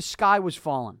as if the sky was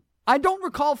falling. I don't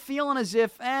recall feeling as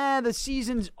if, the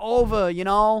season's over,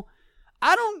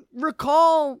 I don't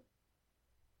recall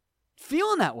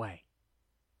feeling that way.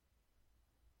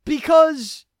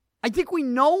 Because I think we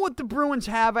know what the Bruins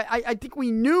have. I think we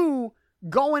knew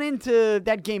going into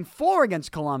that Game 4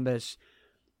 against Columbus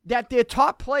that their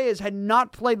top players had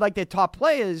not played like their top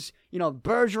players.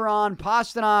 Bergeron,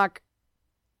 Pasternak,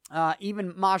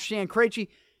 even Marchand, Krejci.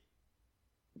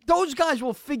 Those guys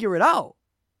will figure it out.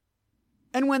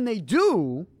 And when they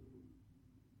do,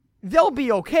 they'll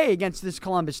be okay against this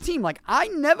Columbus team. Like, I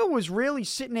never was really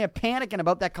sitting there panicking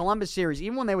about that Columbus series,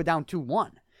 even when they were down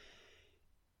 2-1.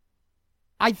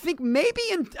 I think maybe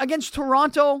against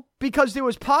Toronto, because there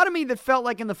was part of me that felt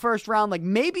like in the first round, like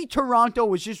maybe Toronto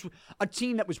was just a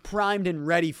team that was primed and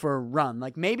ready for a run.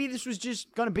 Like maybe this was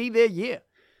just going to be their year.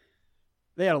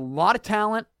 They had a lot of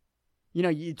talent.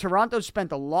 Toronto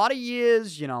spent a lot of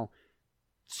years,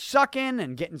 sucking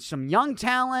and getting some young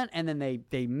talent, and then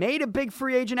they made a big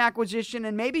free agent acquisition,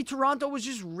 and maybe Toronto was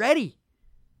just ready.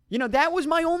 That was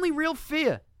my only real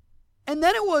fear. And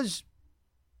then it was,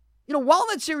 while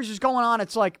that series was going on,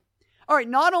 it's like, all right,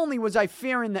 not only was I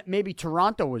fearing that maybe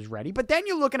Toronto was ready, but then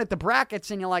you're looking at the brackets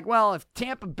and you're like, well, if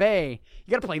Tampa Bay,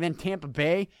 you got to play then Tampa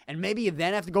Bay, and maybe you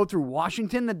then have to go through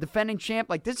Washington, the defending champ,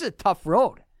 like this is a tough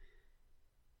road.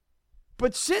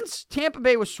 But since Tampa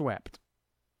Bay was swept,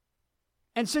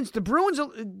 and since the Bruins,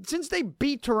 since they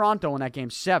beat Toronto in that game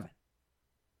 7,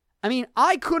 I mean,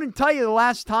 I couldn't tell you the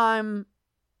last time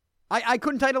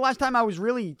I was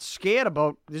really scared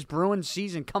about this Bruins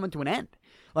season coming to an end.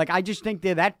 Like, I just think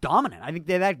they're that dominant. I think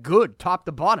they're that good, top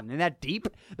to bottom. They're that deep.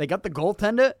 They got the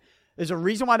goaltender. There's a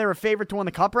reason why they're a favorite to win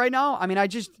the Cup right now. I mean, I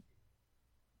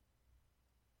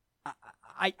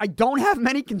don't have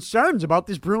many concerns about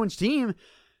this Bruins team.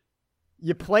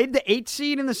 You played the 8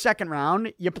 seed in the second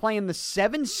round. You're playing the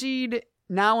 7 seed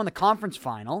now in the conference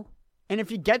final. And if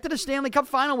you get to the Stanley Cup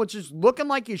final, which is looking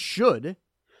like you should,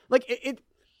 like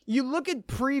you look at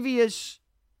previous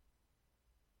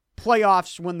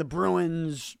playoffs when the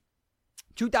Bruins,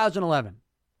 2011,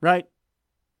 right?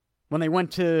 When they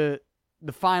went to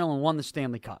the final and won the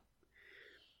Stanley Cup.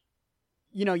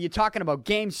 You're talking about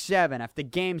Game 7 after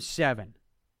Game 7.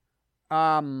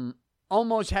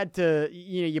 Almost had to,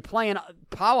 you're playing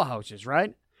powerhouses,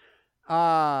 right?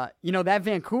 That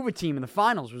Vancouver team in the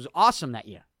finals was awesome that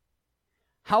year.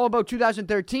 How about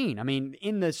 2013? I mean,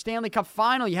 in the Stanley Cup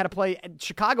final, you had to play,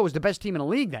 Chicago was the best team in the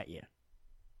league that year.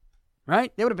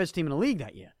 Right? They were the best team in the league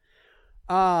that year.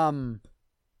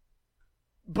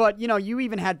 But, you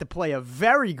even had to play a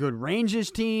very good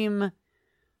Rangers team.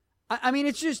 I mean,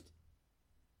 it's just,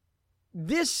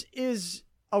 this is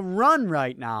a run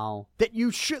right now that you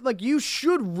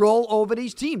should roll over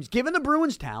these teams. Given the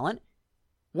Bruins' talent,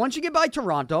 once you get by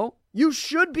Toronto, you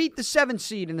should beat the 7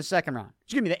 seed in the second round.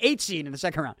 Excuse me, the 8 seed in the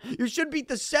second round. You should beat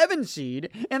the 7 seed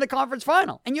in the conference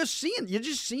final. And you're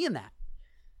just seeing that.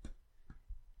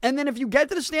 And then if you get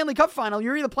to the Stanley Cup final,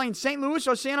 you're either playing St. Louis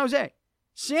or San Jose.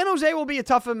 San Jose will be a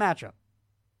tougher matchup.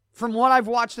 From what I've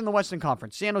watched in the Western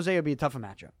Conference, San Jose will be a tougher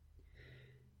matchup.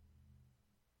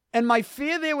 And my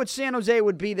fear there with San Jose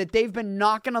would be that they've been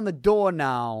knocking on the door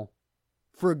now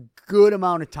for a good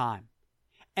amount of time.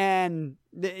 And,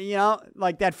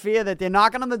 like that fear that they're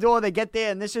knocking on the door, they get there,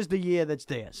 and this is the year that's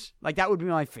theirs. Like, that would be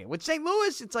my fear. With St.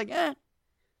 Louis, it's like,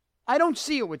 I don't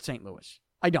see it with St. Louis.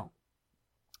 I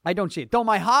don't see it. Though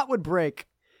my heart would break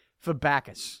for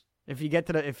Bacchus if you get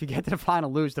to the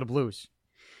final, lose to the Blues.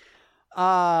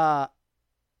 I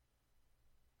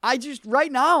just,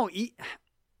 right now,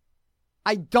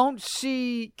 I don't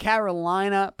see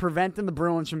Carolina preventing the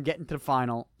Bruins from getting to the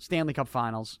final, Stanley Cup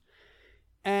finals.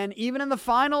 And even in the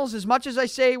finals, as much as I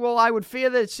say, well, I would fear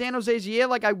that it's San Jose's year,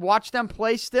 like I watch them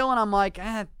play still, and I'm like,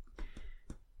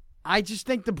 I just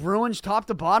think the Bruins, top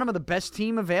to bottom, are the best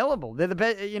team available. They're the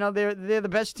best, they're the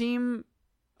best team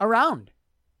around.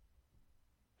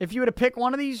 If you were to pick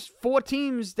one of these 4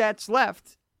 teams that's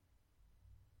left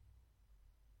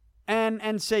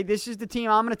and say, this is the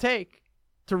team I'm going to take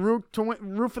to root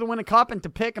for the win the Cup and to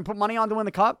pick and put money on to win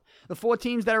the Cup, the 4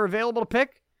 teams that are available to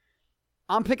pick,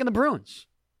 I'm picking the Bruins.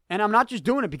 And I'm not just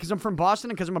doing it because I'm from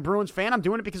Boston and because I'm a Bruins fan. I'm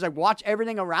doing it because I watch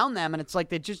everything around them, and it's like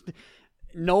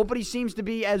nobody seems to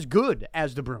be as good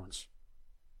as the Bruins.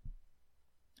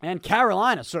 And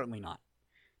Carolina, certainly not.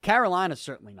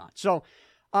 So,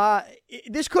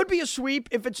 this could be a sweep.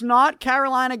 If it's not,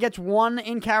 Carolina gets 1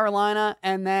 in Carolina,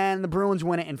 and then the Bruins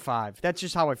win it in 5. That's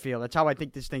just how I feel. That's how I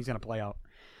think this thing's going to play out.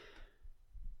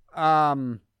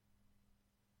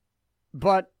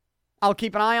 But I'll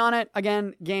keep an eye on it.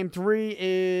 Again, Game 3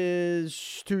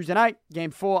 is Tuesday night.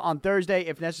 Game 4 on Thursday.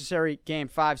 If necessary, Game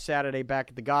 5 Saturday back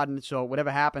at the Garden. So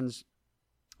whatever happens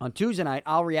on Tuesday night,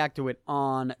 I'll react to it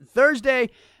on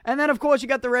Thursday. And then, of course, you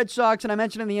got the Red Sox. And I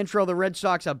mentioned in the intro, the Red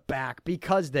Sox are back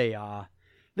because they are.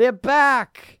 They're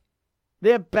back.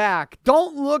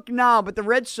 Don't look now, but the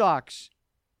Red Sox,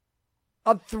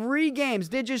 of 3 games,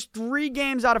 they're just 3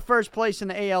 games out of first place in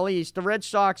the AL East. The Red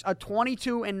Sox are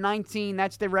 22-19.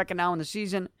 That's their record now in the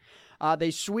season. They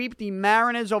sweep the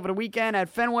Mariners over the weekend at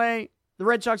Fenway. The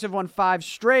Red Sox have won 5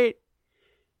 straight.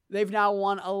 They've now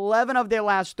won 11 of their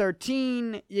last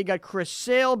 13. You got Chris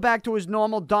Sale back to his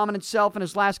normal dominant self in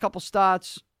his last couple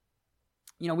starts.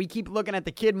 We keep looking at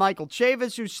the kid Michael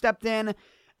Chavis, who stepped in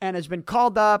and has been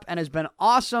called up and has been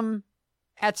awesome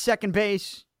at second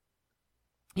base.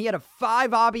 He had a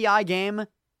 5 RBI game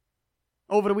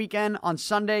over the weekend on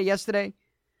Sunday, yesterday.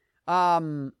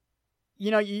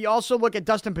 You also look at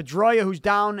Dustin Pedroia, who's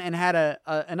down and had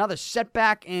another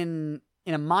setback in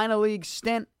a minor league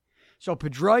stint. So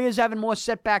Pedroia's having more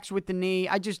setbacks with the knee.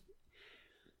 I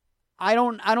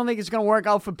don't think it's going to work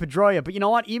out for Pedroia. But you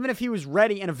know what? Even if he was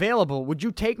ready and available, would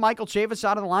you take Michael Chavis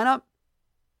out of the lineup?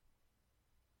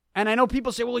 And I know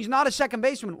people say, well, he's not a second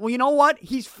baseman. Well, you know what?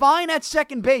 He's fine at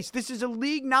second base. This is a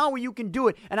league now where you can do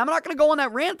it. And I'm not going to go on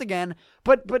that rant again,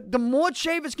 but the more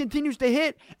Chavis continues to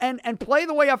hit and play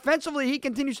the way offensively he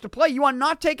continues to play, you are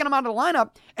not taking him out of the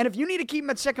lineup. And if you need to keep him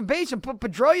at second base and put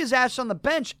Pedroia's ass on the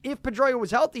bench, if Pedroia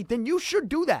was healthy, then you should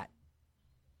do that.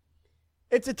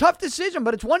 It's a tough decision,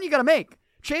 but it's one you got to make.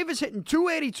 Chavis hitting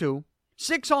 .282,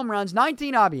 6 home runs,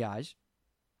 19 RBIs.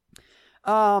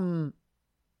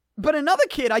 But another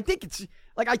kid, I think it's,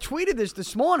 like I tweeted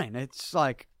this morning, it's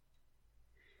like,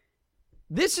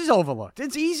 this is overlooked.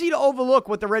 It's easy to overlook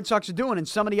what the Red Sox are doing and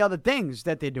some of the other things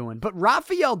that they're doing. But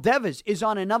Rafael Devers is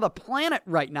on another planet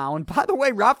right now. And by the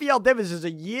way, Rafael Devers is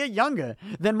a year younger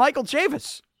than Michael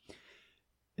Chavis.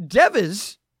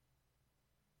 Devers,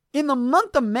 in the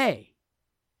month of May,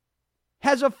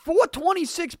 has a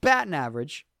 .426 batting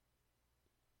average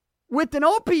with an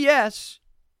OPS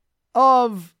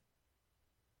of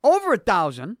over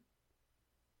 1,000.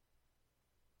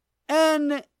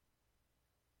 And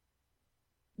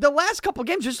the last couple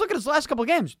games, just look at his last couple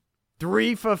games.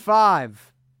 3 for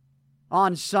 5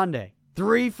 on Sunday.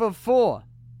 3 for 4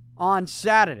 on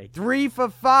Saturday. 3 for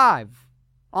 5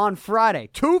 on Friday.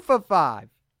 2 for 5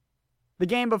 the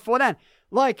game before then.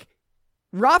 Like,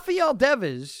 Rafael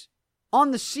Devers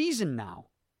on the season now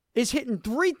is hitting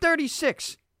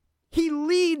 .336. He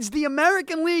leads the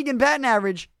American League in batting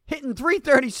average, hitting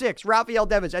 .336, Rafael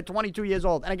Devers at 22 years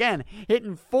old. And again,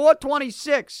 hitting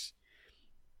 .426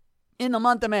 in the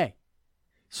month of May.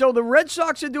 So the Red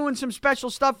Sox are doing some special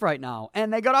stuff right now.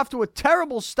 And they got off to a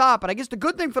terrible start. But I guess the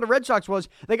good thing for the Red Sox was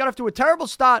they got off to a terrible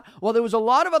start while there was a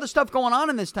lot of other stuff going on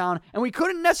in this town. And we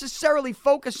couldn't necessarily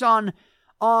focus on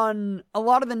a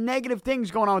lot of the negative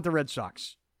things going on with the Red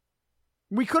Sox.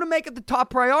 We couldn't make it the top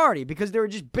priority because there were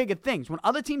just bigger things. When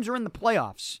other teams are in the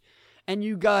playoffs and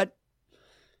you got,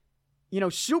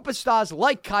 superstars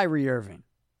like Kyrie Irving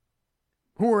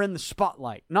who are in the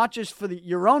spotlight, not just for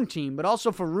your own team, but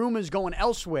also for rumors going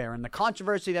elsewhere and the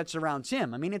controversy that surrounds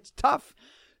him. I mean, it's tough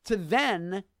to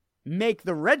then make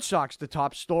the Red Sox the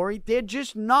top story. They're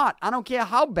just not. I don't care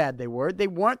how bad they were. They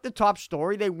weren't the top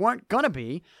story. They weren't going to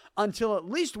be until at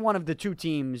least one of the two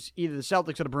teams, either the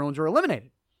Celtics or the Bruins, were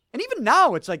eliminated. And even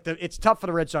now, it's like it's tough for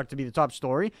the Red Sox to be the top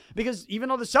story because even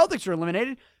though the Celtics are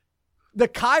eliminated, the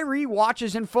Kyrie watch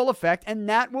is in full effect, and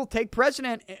that will take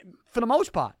precedent for the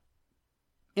most part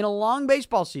in a long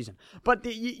baseball season. But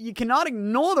you cannot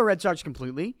ignore the Red Sox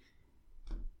completely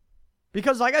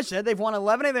because, like I said, they've won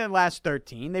 11 of their last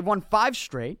 13. They've won 5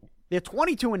 straight. They're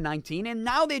 22-19, and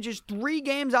now they're just 3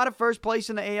 games out of first place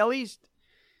in the AL East.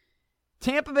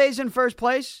 Tampa Bay's in first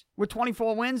place with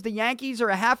 24 wins. The Yankees are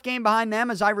a half game behind them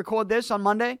as I record this on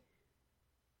Monday.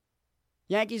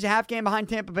 Yankees a half game behind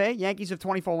Tampa Bay. Yankees have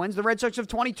 24 wins. The Red Sox have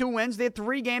 22 wins. They're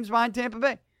 3 games behind Tampa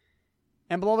Bay.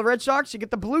 And below the Red Sox, you get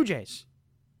the Blue Jays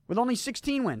with only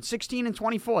 16 wins,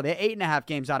 16-24. They're 8.5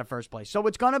 games out of first place. So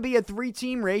it's going to be a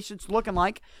 3-team race. It's looking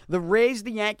like the Rays,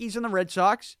 the Yankees, and the Red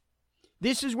Sox.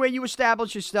 This is where you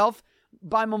establish yourself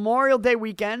by Memorial Day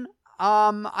weekend.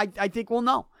 I think we'll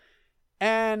know.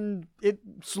 And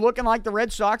it's looking like the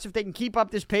Red Sox, if they can keep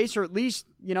up this pace or at least,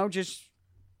 just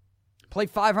play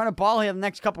 500 ball here the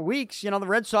next couple of weeks, the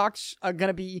Red Sox are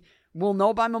going to we'll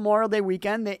know by Memorial Day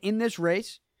weekend, they're in this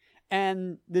race.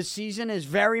 And the season is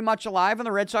very much alive and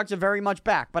the Red Sox are very much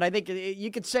back. But I think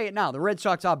you could say it now. The Red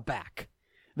Sox are back.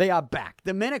 They are back.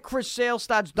 The minute Chris Sale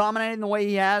starts dominating the way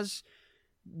he has,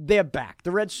 they're back.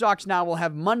 The Red Sox now will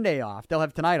have Monday off. They'll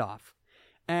have tonight off.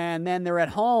 And then they're at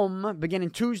home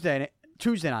beginning Tuesday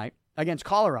night against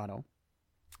Colorado,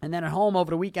 and then at home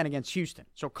over the weekend against Houston.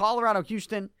 So Colorado,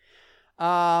 Houston,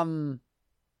 but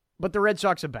the Red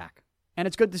Sox are back. And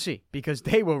it's good to see because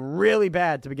they were really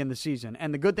bad to begin the season.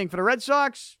 And the good thing for the Red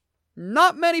Sox,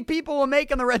 not many people were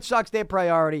making the Red Sox their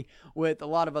priority with a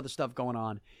lot of other stuff going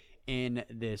on in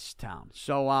this town.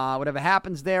 So whatever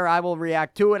happens there, I will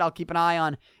react to it. I'll keep an eye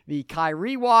on the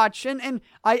Kyrie watch. And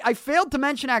I failed to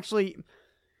mention, actually,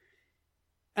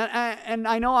 and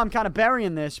I know I'm kind of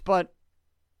burying this, but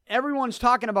everyone's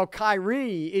talking about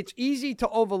Kyrie. It's easy to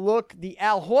overlook the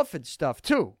Al Horford stuff,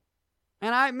 too.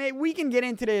 And we can get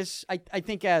into this, I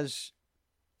think, as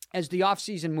the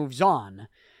offseason moves on.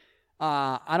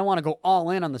 I don't want to go all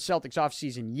in on the Celtics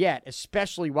offseason yet,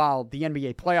 especially while the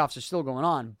NBA playoffs are still going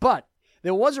on. But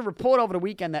there was a report over the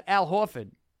weekend that Al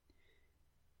Horford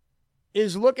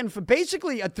is looking for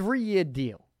basically a 3-year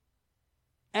deal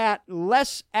at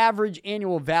less average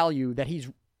annual value that he's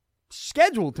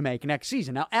scheduled to make next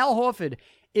season. Now, Al Horford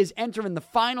is entering the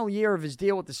final year of his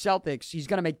deal with the Celtics. He's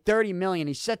going to make $30 million.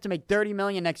 He's set to make $30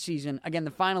 million next season. Again,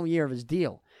 the final year of his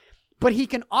deal. But he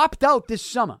can opt out this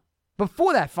summer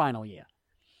before that final year.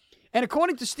 And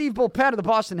according to Steve Bulpett of the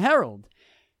Boston Herald,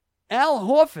 Al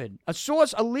Horford,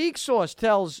 a league source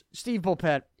tells Steve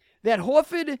Bulpett that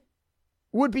Horford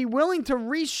would be willing to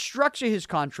restructure his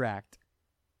contract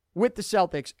with the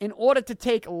Celtics in order to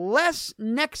take less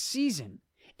next season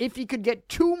if he could get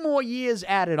 2 more years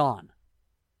added on.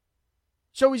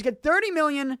 So he's got $30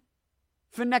 million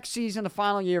for next season, the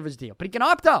final year of his deal. But he can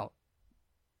opt out.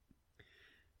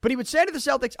 But he would say to the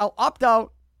Celtics, I'll opt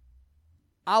out.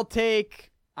 I'll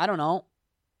take, I don't know.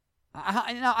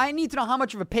 I need to know how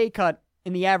much of a pay cut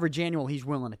in the average annual he's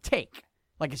willing to take.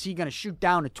 Like, is he going to shoot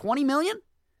down to $20 million?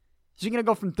 Is he going to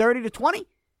go from 30 to 20?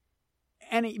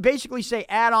 And he basically say,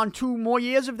 add on 2 more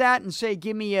years of that and say,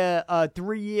 give me a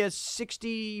 3-year,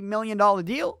 $60 million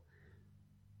deal?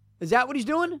 Is that what he's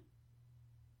doing?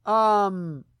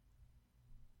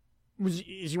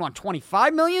 Is he want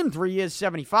 $25 million? 3 years,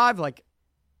 $75? Like,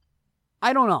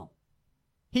 I don't know.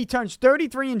 He turns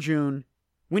 33 in June.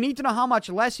 We need to know how much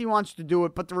less he wants to do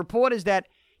it, but the report is that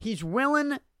he's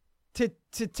willing to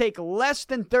take less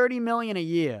than $30 million a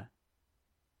year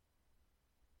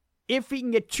if he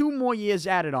can get 2 more years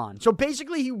added on. So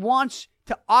basically, he wants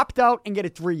to opt out and get a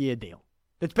 3-year deal.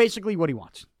 That's basically what he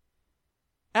wants.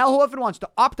 Al Horford wants to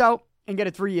opt out and get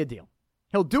a 3-year deal.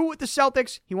 He'll do it with the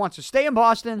Celtics. He wants to stay in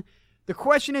Boston. The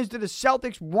question is, do the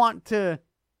Celtics want to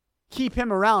keep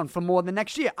him around for more than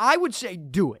next year? I would say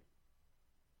do it.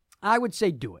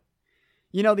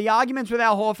 You know, the arguments with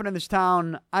Al Horford in this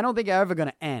town, I don't think are ever going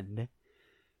to end.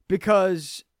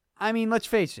 Because, I mean, let's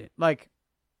face it. Like,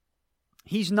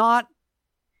 he's not,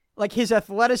 like, his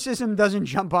athleticism doesn't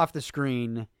jump off the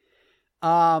screen.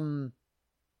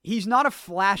 He's not a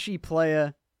flashy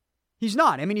player. He's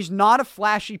not. I mean, he's not a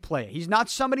flashy player. He's not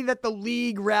somebody that the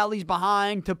league rallies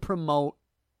behind to promote.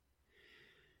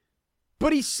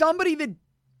 But he's somebody that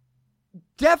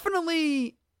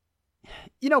definitely,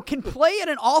 you know, can play at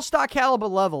an all-star caliber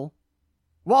level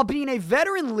while being a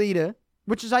veteran leader,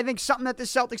 which is, I think, something that the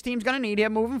Celtics team's going to need here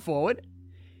moving forward.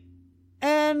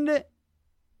 And,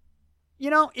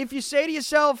 you know, if you say to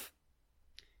yourself,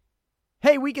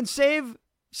 hey, we can save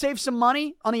some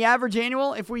money on the average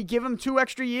annual if we give him 2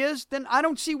 extra years, then I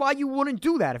don't see why you wouldn't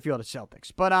do that if you're the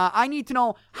Celtics. But I need to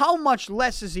know, how much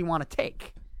less does he want to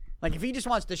take? Like, if he just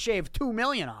wants to shave $2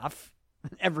 million off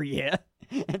every year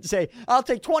and say, I'll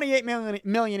take $28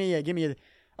 million a year, give me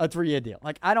a 3-year deal.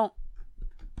 Like, I don't.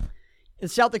 The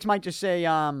Celtics might just say,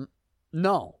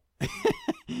 no.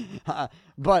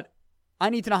 But I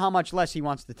need to know how much less he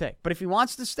wants to take. But if he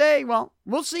wants to stay, well,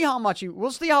 we'll see how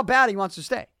bad he wants to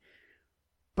stay.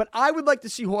 But I would like to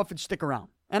see Horford stick around.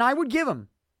 And I would give him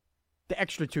the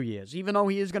extra 2 years, even though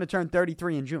he is going to turn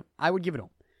 33 in June. I would give it to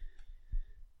him.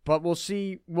 But we'll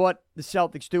see what the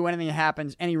Celtics do. Anything that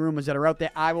happens, any rumors that are out there,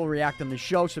 I will react on the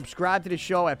show. Subscribe to the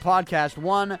show at Podcast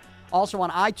One. Also on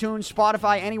iTunes,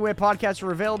 Spotify, anywhere podcasts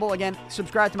are available. Again,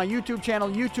 subscribe to my YouTube channel,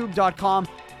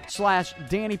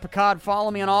 youtube.com/Danny Picard.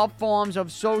 Follow me on all forms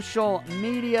of social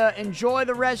media. Enjoy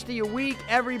the rest of your week,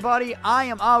 everybody. I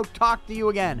am out. Talk to you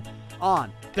again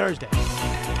on Thursday.